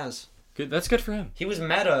 Yeah. It has. Good. That's good for him. He was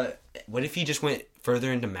meta. What if he just went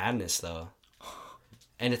further into madness though?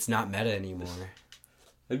 And it's not meta anymore.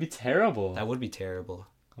 That'd be terrible. That would be terrible.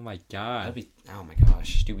 Oh my god. That'd be. Oh my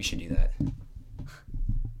gosh, dude, we should do that.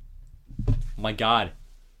 Oh my god.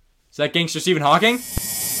 Is that gangster Stephen Hawking?